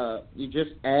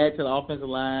add to the offensive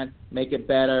line, make it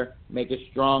better, make it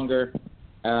stronger.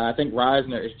 I think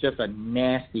Risner is just a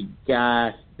nasty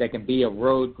guy that can be a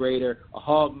road grader, a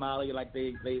hog molly like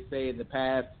they say in the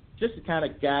past. Just the kind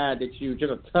of guy just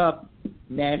a tough,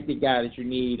 nasty guy that you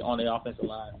need on the offensive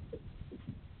line.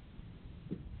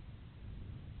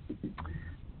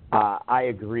 I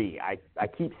agree. I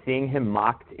keep seeing him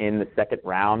mocked in the second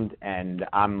round, and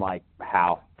I'm like,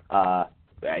 how? I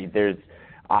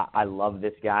love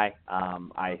this guy.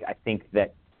 I think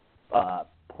that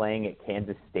playing at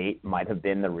Kansas State might have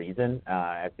been the reason.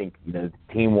 I think the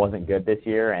team wasn't good this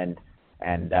year, and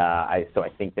so I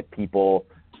think that people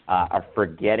are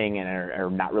forgetting and are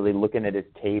not really looking at his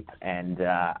tape, and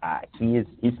he's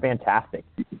fantastic.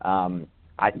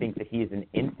 I think that he's an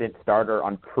instant starter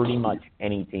on pretty much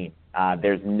any team.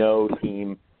 There's no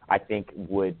team I think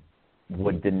would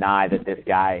deny that this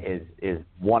guy is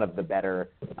one of the better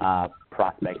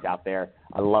prospects out there.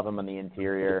 I love him on the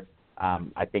interior.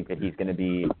 I think that he's going to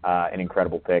be an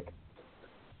incredible pick.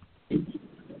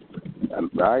 All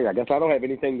right, I guess I don't have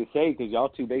anything to say because y'all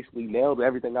two basically nailed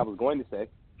everything I was going to say.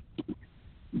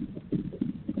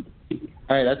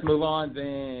 All right, let's move on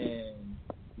then.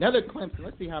 Another Clemson.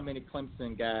 Let's see how many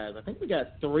Clemson guys. I think we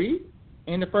got 3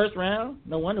 in the first round.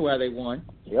 No wonder why they won.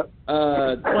 Yep.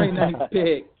 29th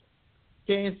pick,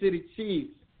 Kansas City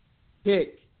Chiefs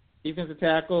pick, defensive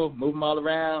tackle, move them all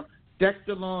around.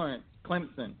 Dexter Lawrence,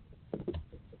 Clemson.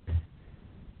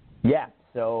 Yeah,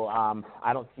 so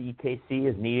I don't see KC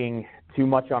as needing too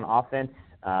much on offense.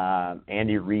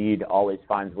 Andy Reid always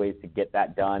finds ways to get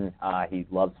that done. He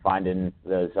loves finding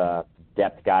those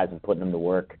depth guys and putting them to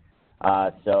work.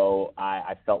 So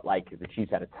I felt like the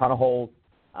Chiefs had a ton of holes,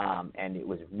 and it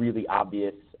was really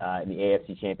obvious in the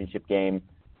AFC Championship game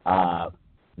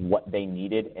what they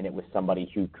needed, and it was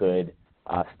somebody who could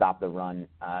stop the run.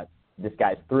 This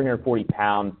guy's 340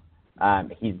 pounds.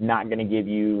 He's not going to give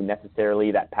you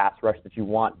necessarily that pass rush that you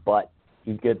want, but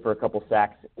he's good for a couple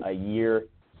sacks a year.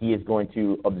 He is going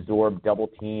to absorb double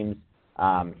teams.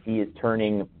 He is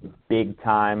turning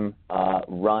big-time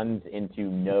runs into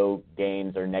no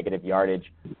gains or negative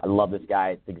yardage. I love this guy.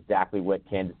 It's exactly what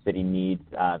Kansas City needs.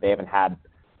 They haven't had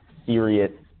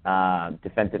serious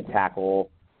defensive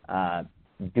tackle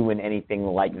doing anything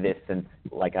like this since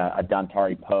like a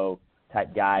Dontari Poe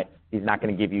type guy. He's not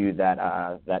going to give you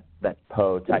that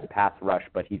Poe type pass rush,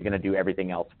 but he's going to do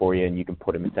everything else for you, and you can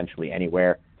put him essentially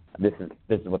anywhere. This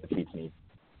is what the Chiefs need.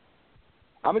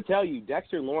 I'm going to tell you,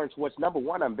 Dexter Lawrence, number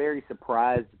one, I'm very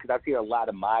surprised because I've seen a lot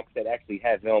of mocks that actually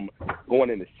have him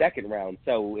going in the second round.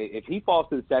 So if he falls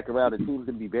to the second round, the team's going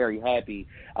to be very happy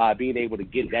being able to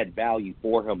get that value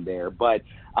for him there. But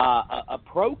a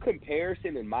pro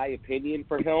comparison, in my opinion,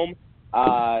 for him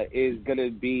is going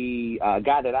to be a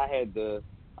guy that I had the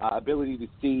ability to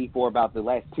see for about the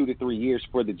last 2 to 3 years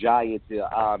for the Giants,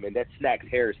 and that's Snacks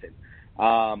Harrison.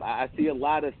 I see a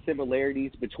lot of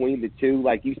similarities between the two.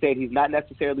 Like you said, he's not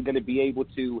necessarily going to be able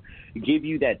to give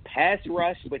you that pass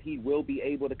rush, but he will be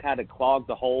able to kind of clog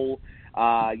the hole,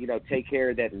 take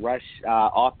care of that rush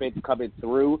offense coming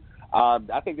through.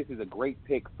 I think this is a great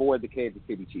pick for the Kansas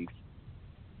City Chiefs.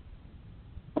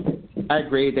 I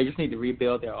agree. They just need to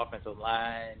rebuild their offensive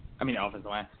line.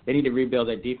 They need to rebuild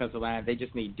their defensive line. They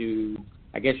just need to,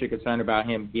 I guess you're concerned about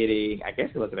him getting, I guess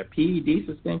it was a PED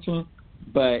suspension,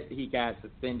 but he got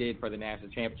suspended for the national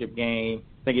championship game.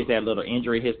 I think he's had a little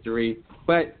injury history.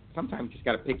 But sometimes you just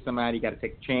got to pick somebody. You got to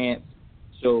take a chance.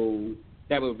 So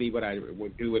that would be what I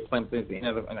would do with Clemson.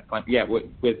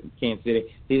 With Kansas City.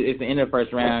 It's the end of the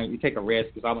first round. You take a risk.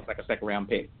 It's almost like a second-round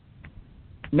pick.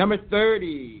 Number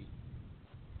 30,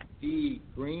 the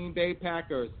Green Bay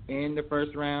Packers in the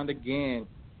first round again.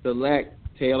 Select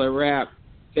Taylor Rapp,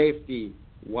 safety,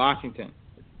 Washington.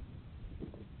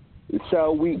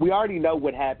 So we already know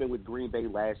what happened with Green Bay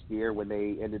last year when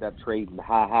they ended up trading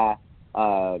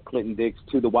Clinton Dix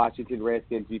to the Washington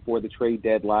Redskins before the trade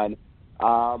deadline.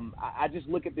 I just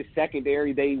look at the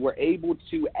secondary. They were able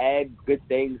to add good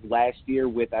things last year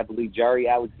with, I believe, Jari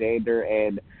Alexander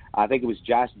and I think it was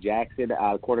Josh Jackson,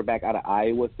 quarterback out of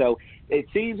Iowa. So it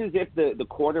seems as if the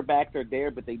quarterbacks are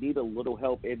there, but they need a little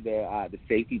help in the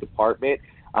safety department.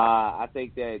 I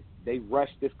think that they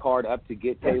rushed this card up to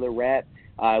get Taylor Rapp.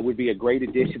 It would be a great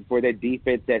addition for that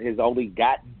defense that has only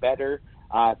gotten better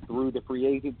through the free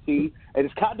agency. And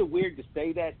it's kind of weird to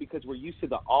say that because we're used to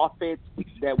the offense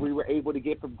that we were able to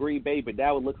get from Green Bay, but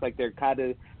now it looks like they're kind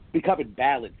of becoming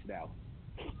balanced now.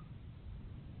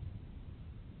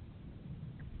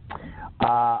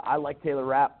 I like Taylor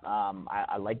Rapp.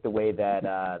 I like the way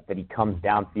that he comes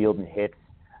downfield and hits.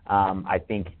 I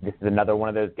think this is another one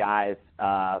of those guys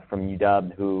from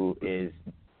UW who is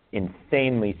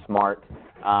insanely smart.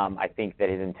 I think that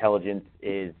his intelligence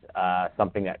is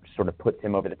something that sort of puts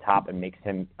him over the top and makes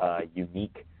him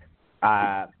unique.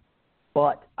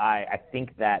 But I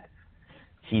think that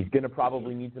he's going to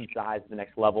probably need some size at the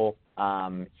next level.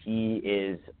 He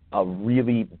is a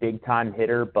really big-time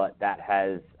hitter, but that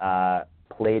has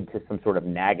played to some sort of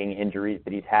nagging injuries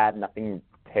that he's had. Nothing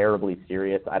terribly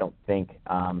serious, I don't think,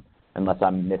 unless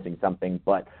I'm missing something.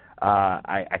 But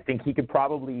I think he could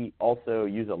probably also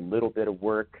use a little bit of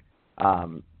work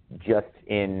just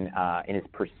in his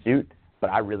pursuit. But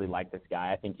I really like this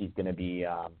guy. I think he's going to be.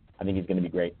 I think he's going to be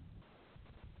great.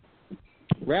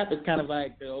 Rapp is kind of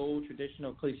like the old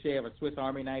traditional cliche of a Swiss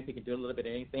Army knife. He can do a little bit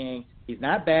of anything. He's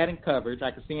not bad in coverage.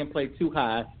 I could see him play too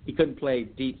high. He couldn't play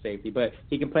deep safety, but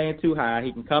he can play in too high.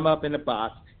 He can come up in the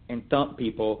box and thump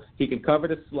people. He can cover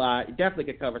the slot. He definitely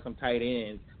could cover some tight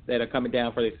ends that are coming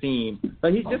down for the seam.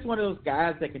 But he's just one of those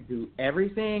guys that can do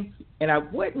everything. And I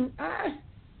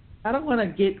don't want to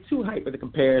get too hype with the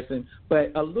comparison,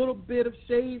 but a little bit of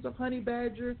shades of Honey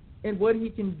Badger in what he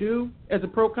can do as a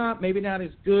pro comp, maybe not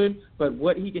as good, but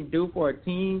what he can do for a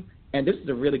team. And this is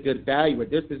a really good value at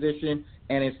this position,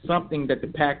 and it's something that the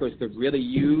Packers could really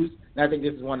use. And I think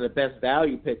this is one of the best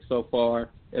value picks so far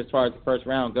as the first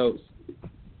round goes.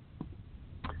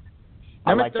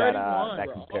 I Number like 31, that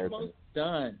we're comparison. almost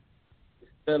done.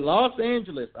 The Los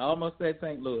Angeles, I almost said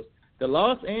St. Louis. The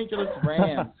Los Angeles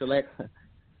Rams select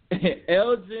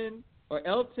Elgin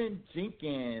Elton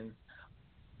Jenkins,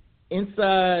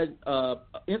 inside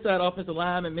offensive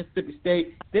lineman, Mississippi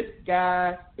State. This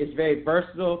guy is very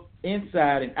versatile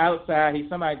inside and outside. He's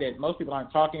somebody that most people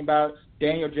aren't talking about.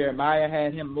 Daniel Jeremiah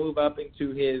had him move up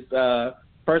into his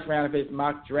first round of his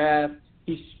mock draft.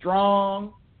 He's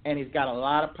strong, and he's got a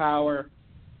lot of power.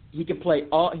 He can play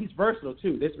he's versatile,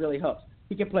 too. This really helps.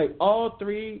 He can play all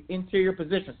three interior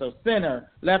positions, so center,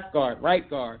 left guard, right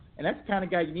guard. And that's the kind of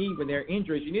guy you need when there are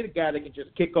injuries. You need a guy that can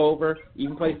just kick over,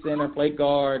 even play center, play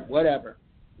guard, whatever.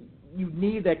 You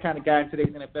need that kind of guy in today's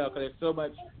NFL because there's so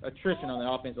much attrition on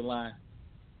the offensive line.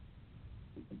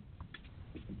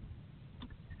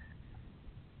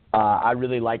 I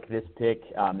really like this pick.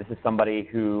 This is somebody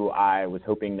who I was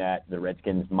hoping that the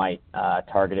Redskins might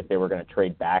target if they were going to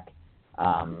trade back.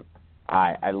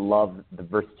 I love the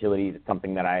versatility. It's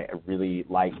something that I really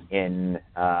like in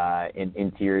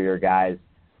interior guys,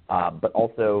 but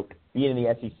also being in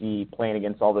the SEC, playing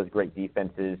against all those great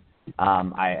defenses.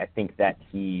 I think that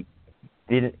he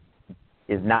is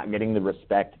not getting the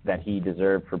respect that he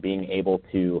deserved for being able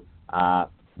to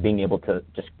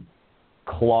just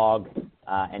clog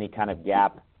any kind of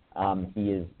gap.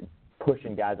 He is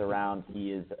pushing guys around.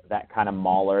 He is that kind of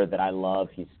mauler that I love.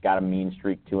 He's got a mean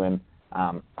streak to him.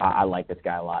 I like this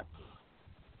guy a lot.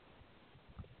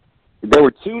 There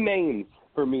were two names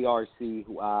for me, RC,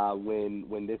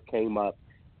 when this came up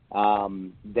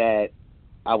that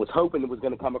I was hoping it was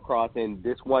going to come across, and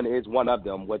this one is one of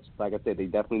them, which, like I said, they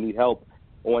definitely need help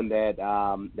on that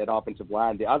offensive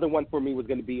line. The other one for me was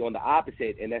going to be on the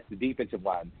opposite, and that's the defensive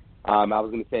line. I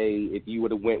was going to say if you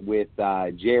would have went with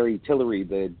Jerry Tillery,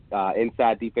 the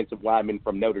inside defensive lineman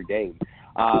from Notre Dame.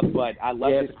 But I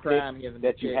love this pick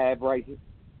that you have right here.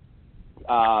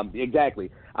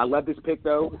 Exactly. I love this pick,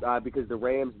 though, because the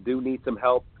Rams do need some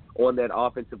help on that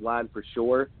offensive line for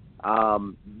sure.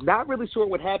 Not really sure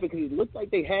what happened because it looked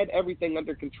like they had everything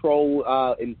under control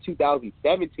in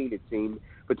 2017, it seemed.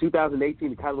 But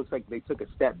 2018, it kind of looks like they took a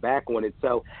step back on it.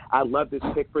 So I love this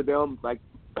pick for them, like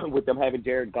with them having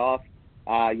Jared Goff.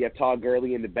 You have Todd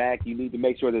Gurley in the back. You need to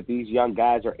make sure that these young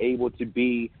guys are able to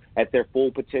be at their full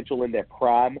potential in their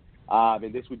prime,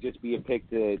 and this would just be a pick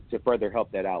to further help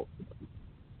that out.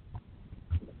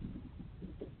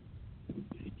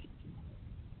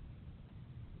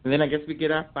 And then I guess we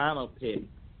get our final pick,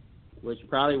 which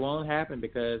probably won't happen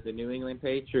because the New England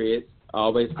Patriots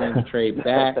always tend to trade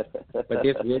back, but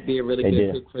this would be a really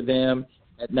good pick for them.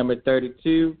 At number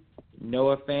 32,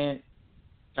 Noah Fant,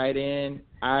 tight end,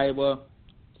 Iowa,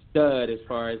 stud as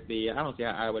far as I don't see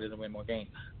how Iowa doesn't win more games,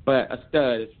 but a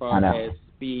stud as far as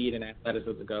speed and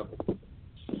athleticism go.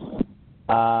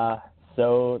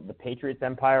 So the Patriots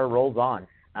empire rolls on.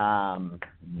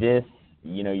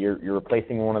 You're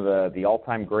replacing one of the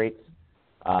all-time greats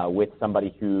with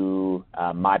somebody who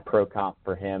my pro comp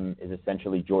for him is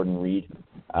essentially Jordan Reed.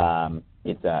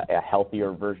 It's a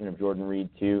healthier version of Jordan Reed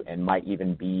too, and might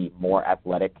even be more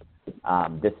athletic.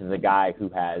 This is a guy who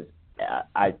has,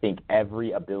 I think,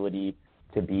 every ability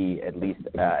to be, at least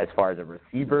as far as a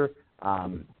receiver,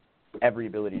 every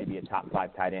ability to be a top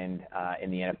 5 tight end in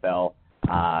the NFL.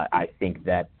 I think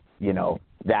that,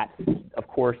 of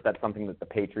course, that's something that the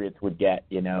Patriots would get.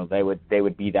 They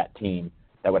would be that team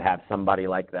that would have somebody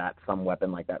like that, some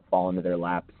weapon like that fall into their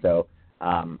lap. So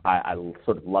I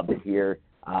sort of love to hear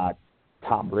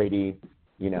Tom Brady,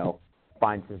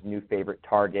 finds his new favorite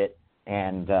target,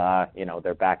 and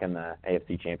they're back in the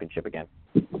AFC Championship again.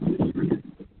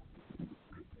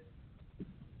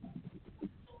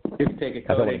 Take it,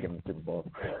 I don't want to give them the Super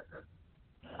Bowl.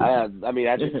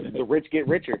 The rich get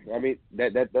richer.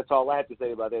 That's all I have to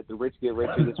say about that. The rich get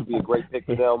richer. This would be a great pick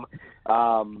for them.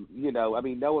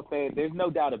 Noah Fant, there's no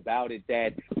doubt about it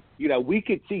that, we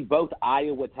could see both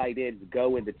Iowa tight ends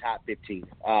go in the top 15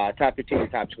 or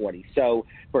top 20. So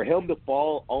for him to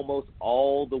fall almost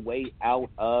all the way out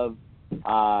of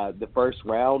the first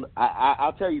round,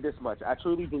 I'll tell you this much. I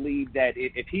truly believe that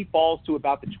if he falls to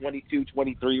about the 22,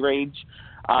 23 range,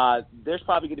 there's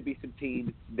probably going to be some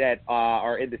teams that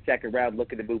are in the second round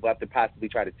looking to move up to possibly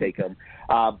try to take him.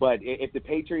 But if the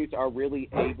Patriots are really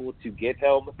able to get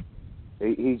him,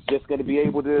 he's just going to be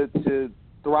able to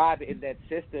thrive in that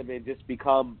system and just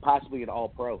become possibly an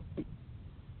all-pro.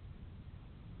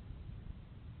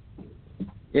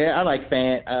 Yeah, I like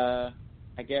Fant.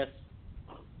 I guess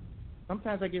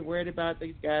sometimes I get worried about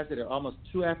these guys that are almost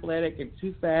too athletic and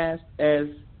too fast as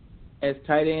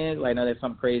tight ends. Like, I know that's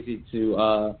something crazy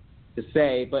to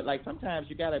say, but like sometimes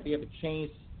you got to be able to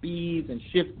change speeds and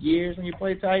shift gears when you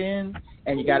play tight end,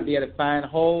 and you got to be able to find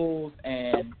holes.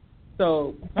 And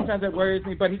so sometimes that worries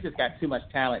me, but he's just got too much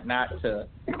talent not to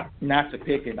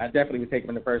pick him. I definitely would take him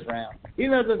in the first round.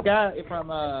 Even though there's a guy from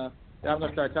that I'm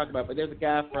going to start talking about, but there's a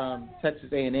guy from Texas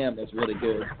A&M that's really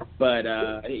good, but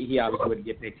he obviously wouldn't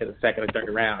get picked to the second or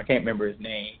third round. I can't remember his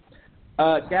name.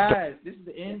 Guys, this is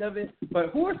the end of it, but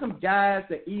who are some guys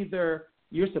that either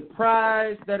you're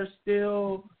surprised that are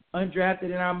still undrafted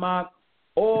in our mock,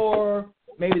 or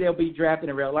maybe they'll be drafted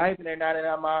in real life and they're not in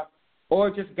our mock,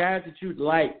 or just guys that you'd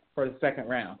like for the second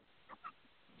round?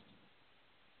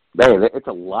 Man, it's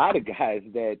a lot of guys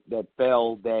that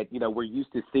fell that, we're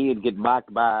used to seeing get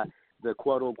mocked by the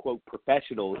quote-unquote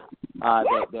professionals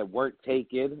that weren't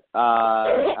taken.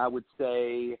 I would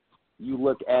say you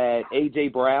look at A.J.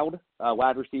 Brown,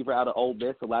 wide receiver out of Ole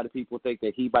Miss. A lot of people think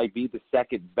that he might be the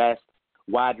second best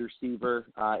wide receiver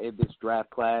in this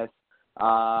draft class.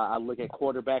 I look at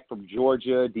quarterback from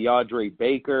Georgia, DeAndre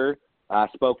Baker. I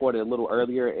spoke on it a little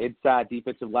earlier. Inside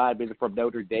defensive lineman from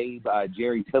Notre Dame,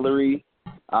 Jerry Tillery.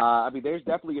 There's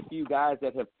definitely a few guys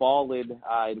that have fallen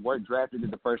and weren't drafted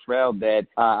in the first round that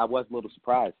I was a little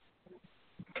surprised.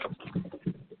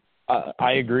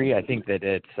 I agree. I think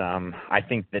that I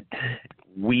think that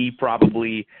we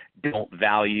probably don't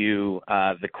value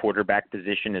the quarterback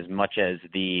position as much as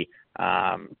the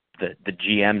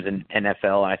GMs in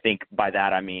NFL. And I think by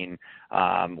that I mean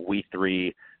we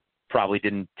three probably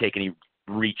didn't take any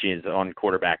reaches on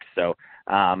quarterbacks. So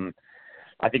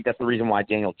I think that's the reason why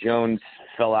Daniel Jones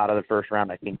fell out of the first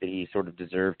round. I think that he sort of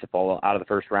deserved to fall out of the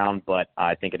first round, but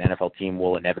I think an NFL team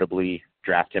will inevitably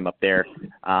draft him up there.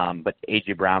 But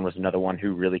A.J. Brown was another one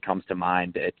who really comes to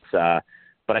mind.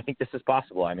 But I think this is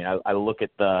possible. I mean, I look at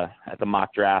the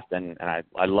mock draft and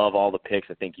I love all the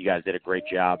picks. I think you guys did a great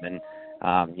job, and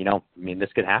this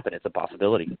could happen. It's a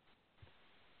possibility.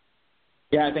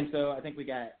 Yeah, I think so. I think we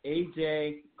got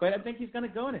A.J., but I think he's going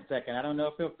to go in a second. I don't know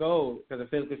if he'll go because the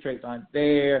physical traits aren't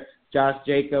there. Josh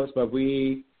Jacobs, but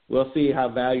we'll see how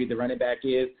valued the running back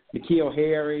is. N'Keal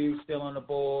Harry still on the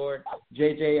board.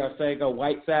 J.J.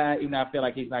 Arcega-Whiteside, even though I feel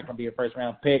like he's not going to be a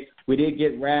first-round pick. We did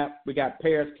get Rapp. We got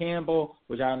Paris Campbell,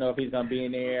 which I don't know if he's going to be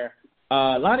in there.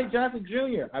 Lonnie Johnson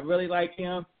Jr., I really like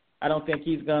him. I don't think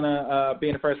he's going to be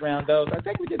in the first round, though. So I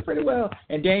think we did pretty well.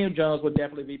 And Daniel Jones will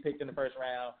definitely be picked in the first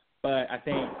round. But I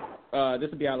think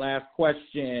this will be our last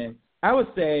question. I would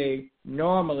say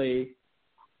normally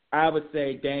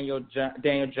Daniel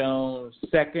Jones,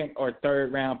 second or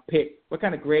third round pick. What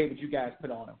kind of grade would you guys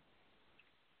put on him?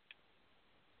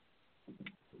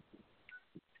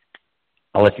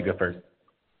 I'll let you go first.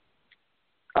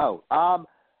 I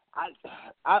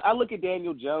look at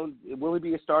Daniel Jones. Will he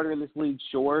be a starter in this league?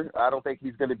 Sure. I don't think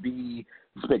he's going to be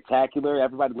spectacular.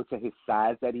 Everybody looks at his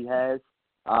size that he has.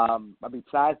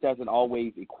 Size doesn't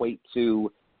always equate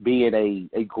to being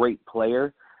a great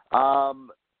player. I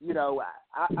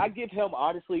give him,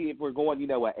 honestly, if we're going,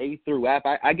 an A through F,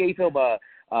 I gave him a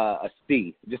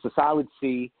C, just a solid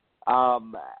C.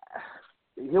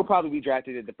 He'll probably be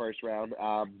drafted in the first round,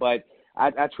 but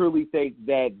I truly think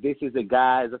that this is a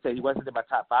guy, as I said, he wasn't in my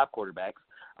top 5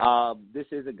 quarterbacks. This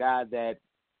is a guy that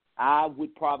I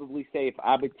would probably say if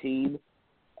I'm a team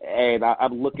and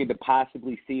I'm looking to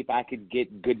possibly see if I could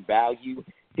get good value,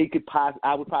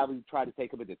 I would probably try to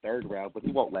take him in the third round, but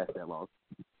he won't last that long.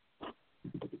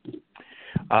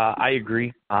 I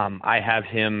agree. I have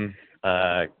him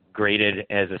graded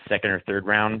as a second or third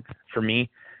round for me.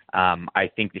 I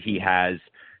think that he has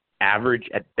average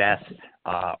at best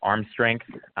arm strength.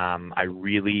 I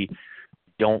really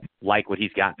don't like what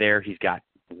he's got there. He's got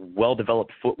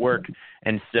well-developed footwork,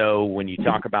 and so when you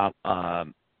talk about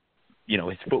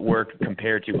his footwork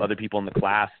compared to other people in the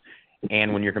class,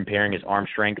 and when you're comparing his arm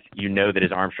strength, you know that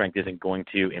his arm strength isn't going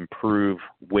to improve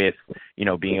with,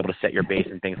 being able to set your base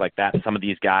and things like that. Some of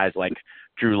these guys like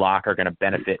Drew Lock are going to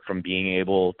benefit from being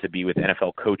able to be with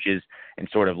NFL coaches and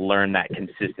sort of learn that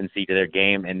consistency to their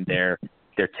game, and their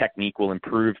technique will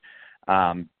improve.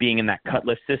 Being in that cut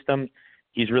lift system,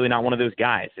 he's really not one of those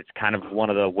guys. It's kind of one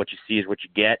of the what you see is what you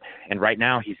get. And right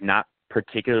now he's not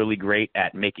particularly great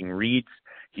at making reads.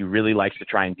 He really likes to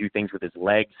try and do things with his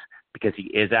legs because he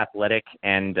is athletic,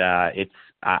 and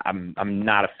I'm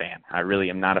not a fan. I really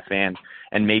am not a fan.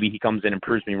 And maybe he comes in and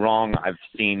proves me wrong. I've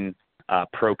seen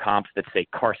pro comps that say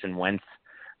Carson Wentz,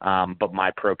 but my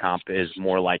pro comp is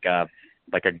more like a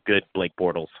good Blake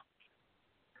Bortles.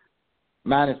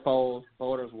 Mine is Foles.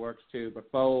 Borders works too,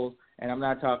 but Foles, and I'm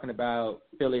not talking about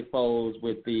Philly Foles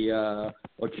with the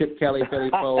or Chip Kelly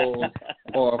Philly Foles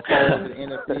or Foles at the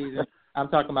end of the season. I'm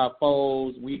talking about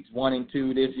Foles weeks 1 and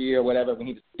 2 this year, or whatever, when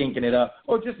he's stinking it up,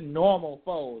 or just normal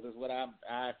Foles is what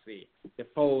I see. The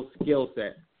Foles skill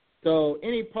set. So,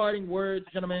 any parting words,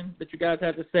 gentlemen, that you guys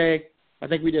have to say? I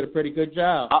think we did a pretty good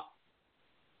job.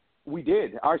 We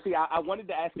did. RC, I wanted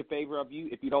to ask a favor of you,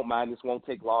 if you don't mind. This won't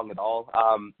take long at all.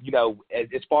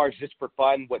 As far as just for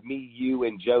fun, what me, you,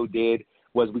 and Joe did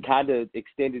was we kind of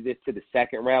extended this to the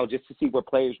second round just to see where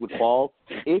players would fall.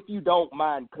 If you don't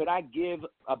mind, could I give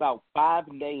about 5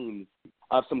 names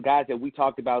of some guys that we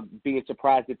talked about being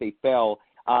surprised that they fell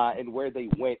and where they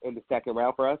went in the second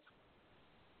round for us?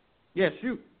 Yeah,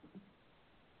 shoot.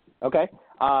 Okay.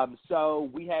 So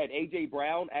we had A.J.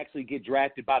 Brown actually get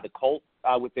drafted by the Colts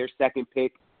with their second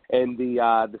pick in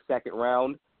the second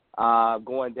round.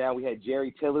 Going down, we had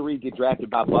Jerry Tillery get drafted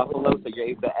by Buffalo, so you're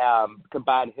able to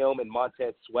combine him and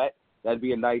Montez Sweat. That'd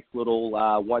be a nice little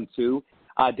 1-2.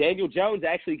 Daniel Jones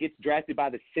actually gets drafted by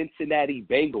the Cincinnati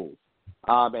Bengals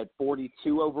at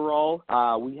 42 overall.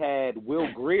 We had Will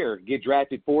Grier get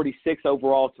drafted 46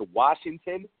 overall to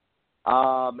Washington.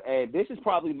 And this is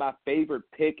probably my favorite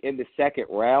pick in the second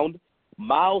round.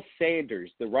 Miles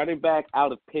Sanders, the running back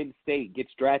out of Penn State, gets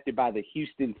drafted by the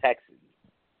Houston Texans.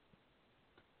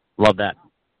 Love that.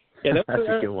 Yeah, that's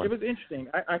a good one. It was interesting.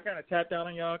 I kind of tapped out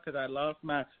on y'all because I lost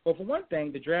my – well, for one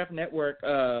thing, the Draft Network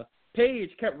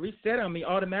page kept resetting on me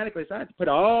automatically, so I had to put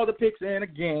all the picks in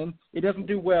again. It doesn't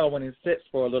do well when it sits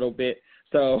for a little bit.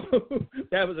 So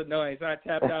that was annoying. So I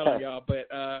tapped out on y'all. But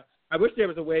I wish there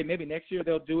was a way, maybe next year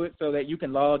they'll do it so that you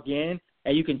can log in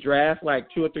and you can draft like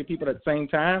 2 or 3 people at the same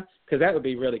time, because that would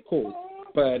be really cool.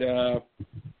 But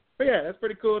yeah, that's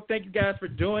pretty cool. Thank you guys for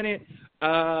doing it.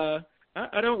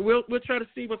 We'll try to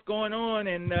see what's going on,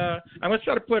 and I'm gonna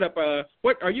try to put up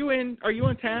what are you in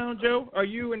town, Joe? Are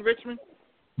you in Richmond?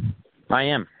 I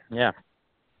am. Yeah.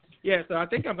 Yeah, so I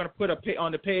think I'm gonna put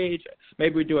on the page.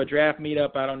 Maybe we do a draft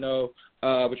meetup. I don't know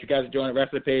what you guys are doing the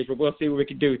rest of the page, but we'll see what we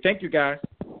can do. Thank you guys.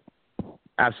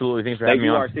 Absolutely. Thanks for having me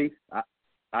on. Thank you, RC.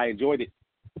 I enjoyed it.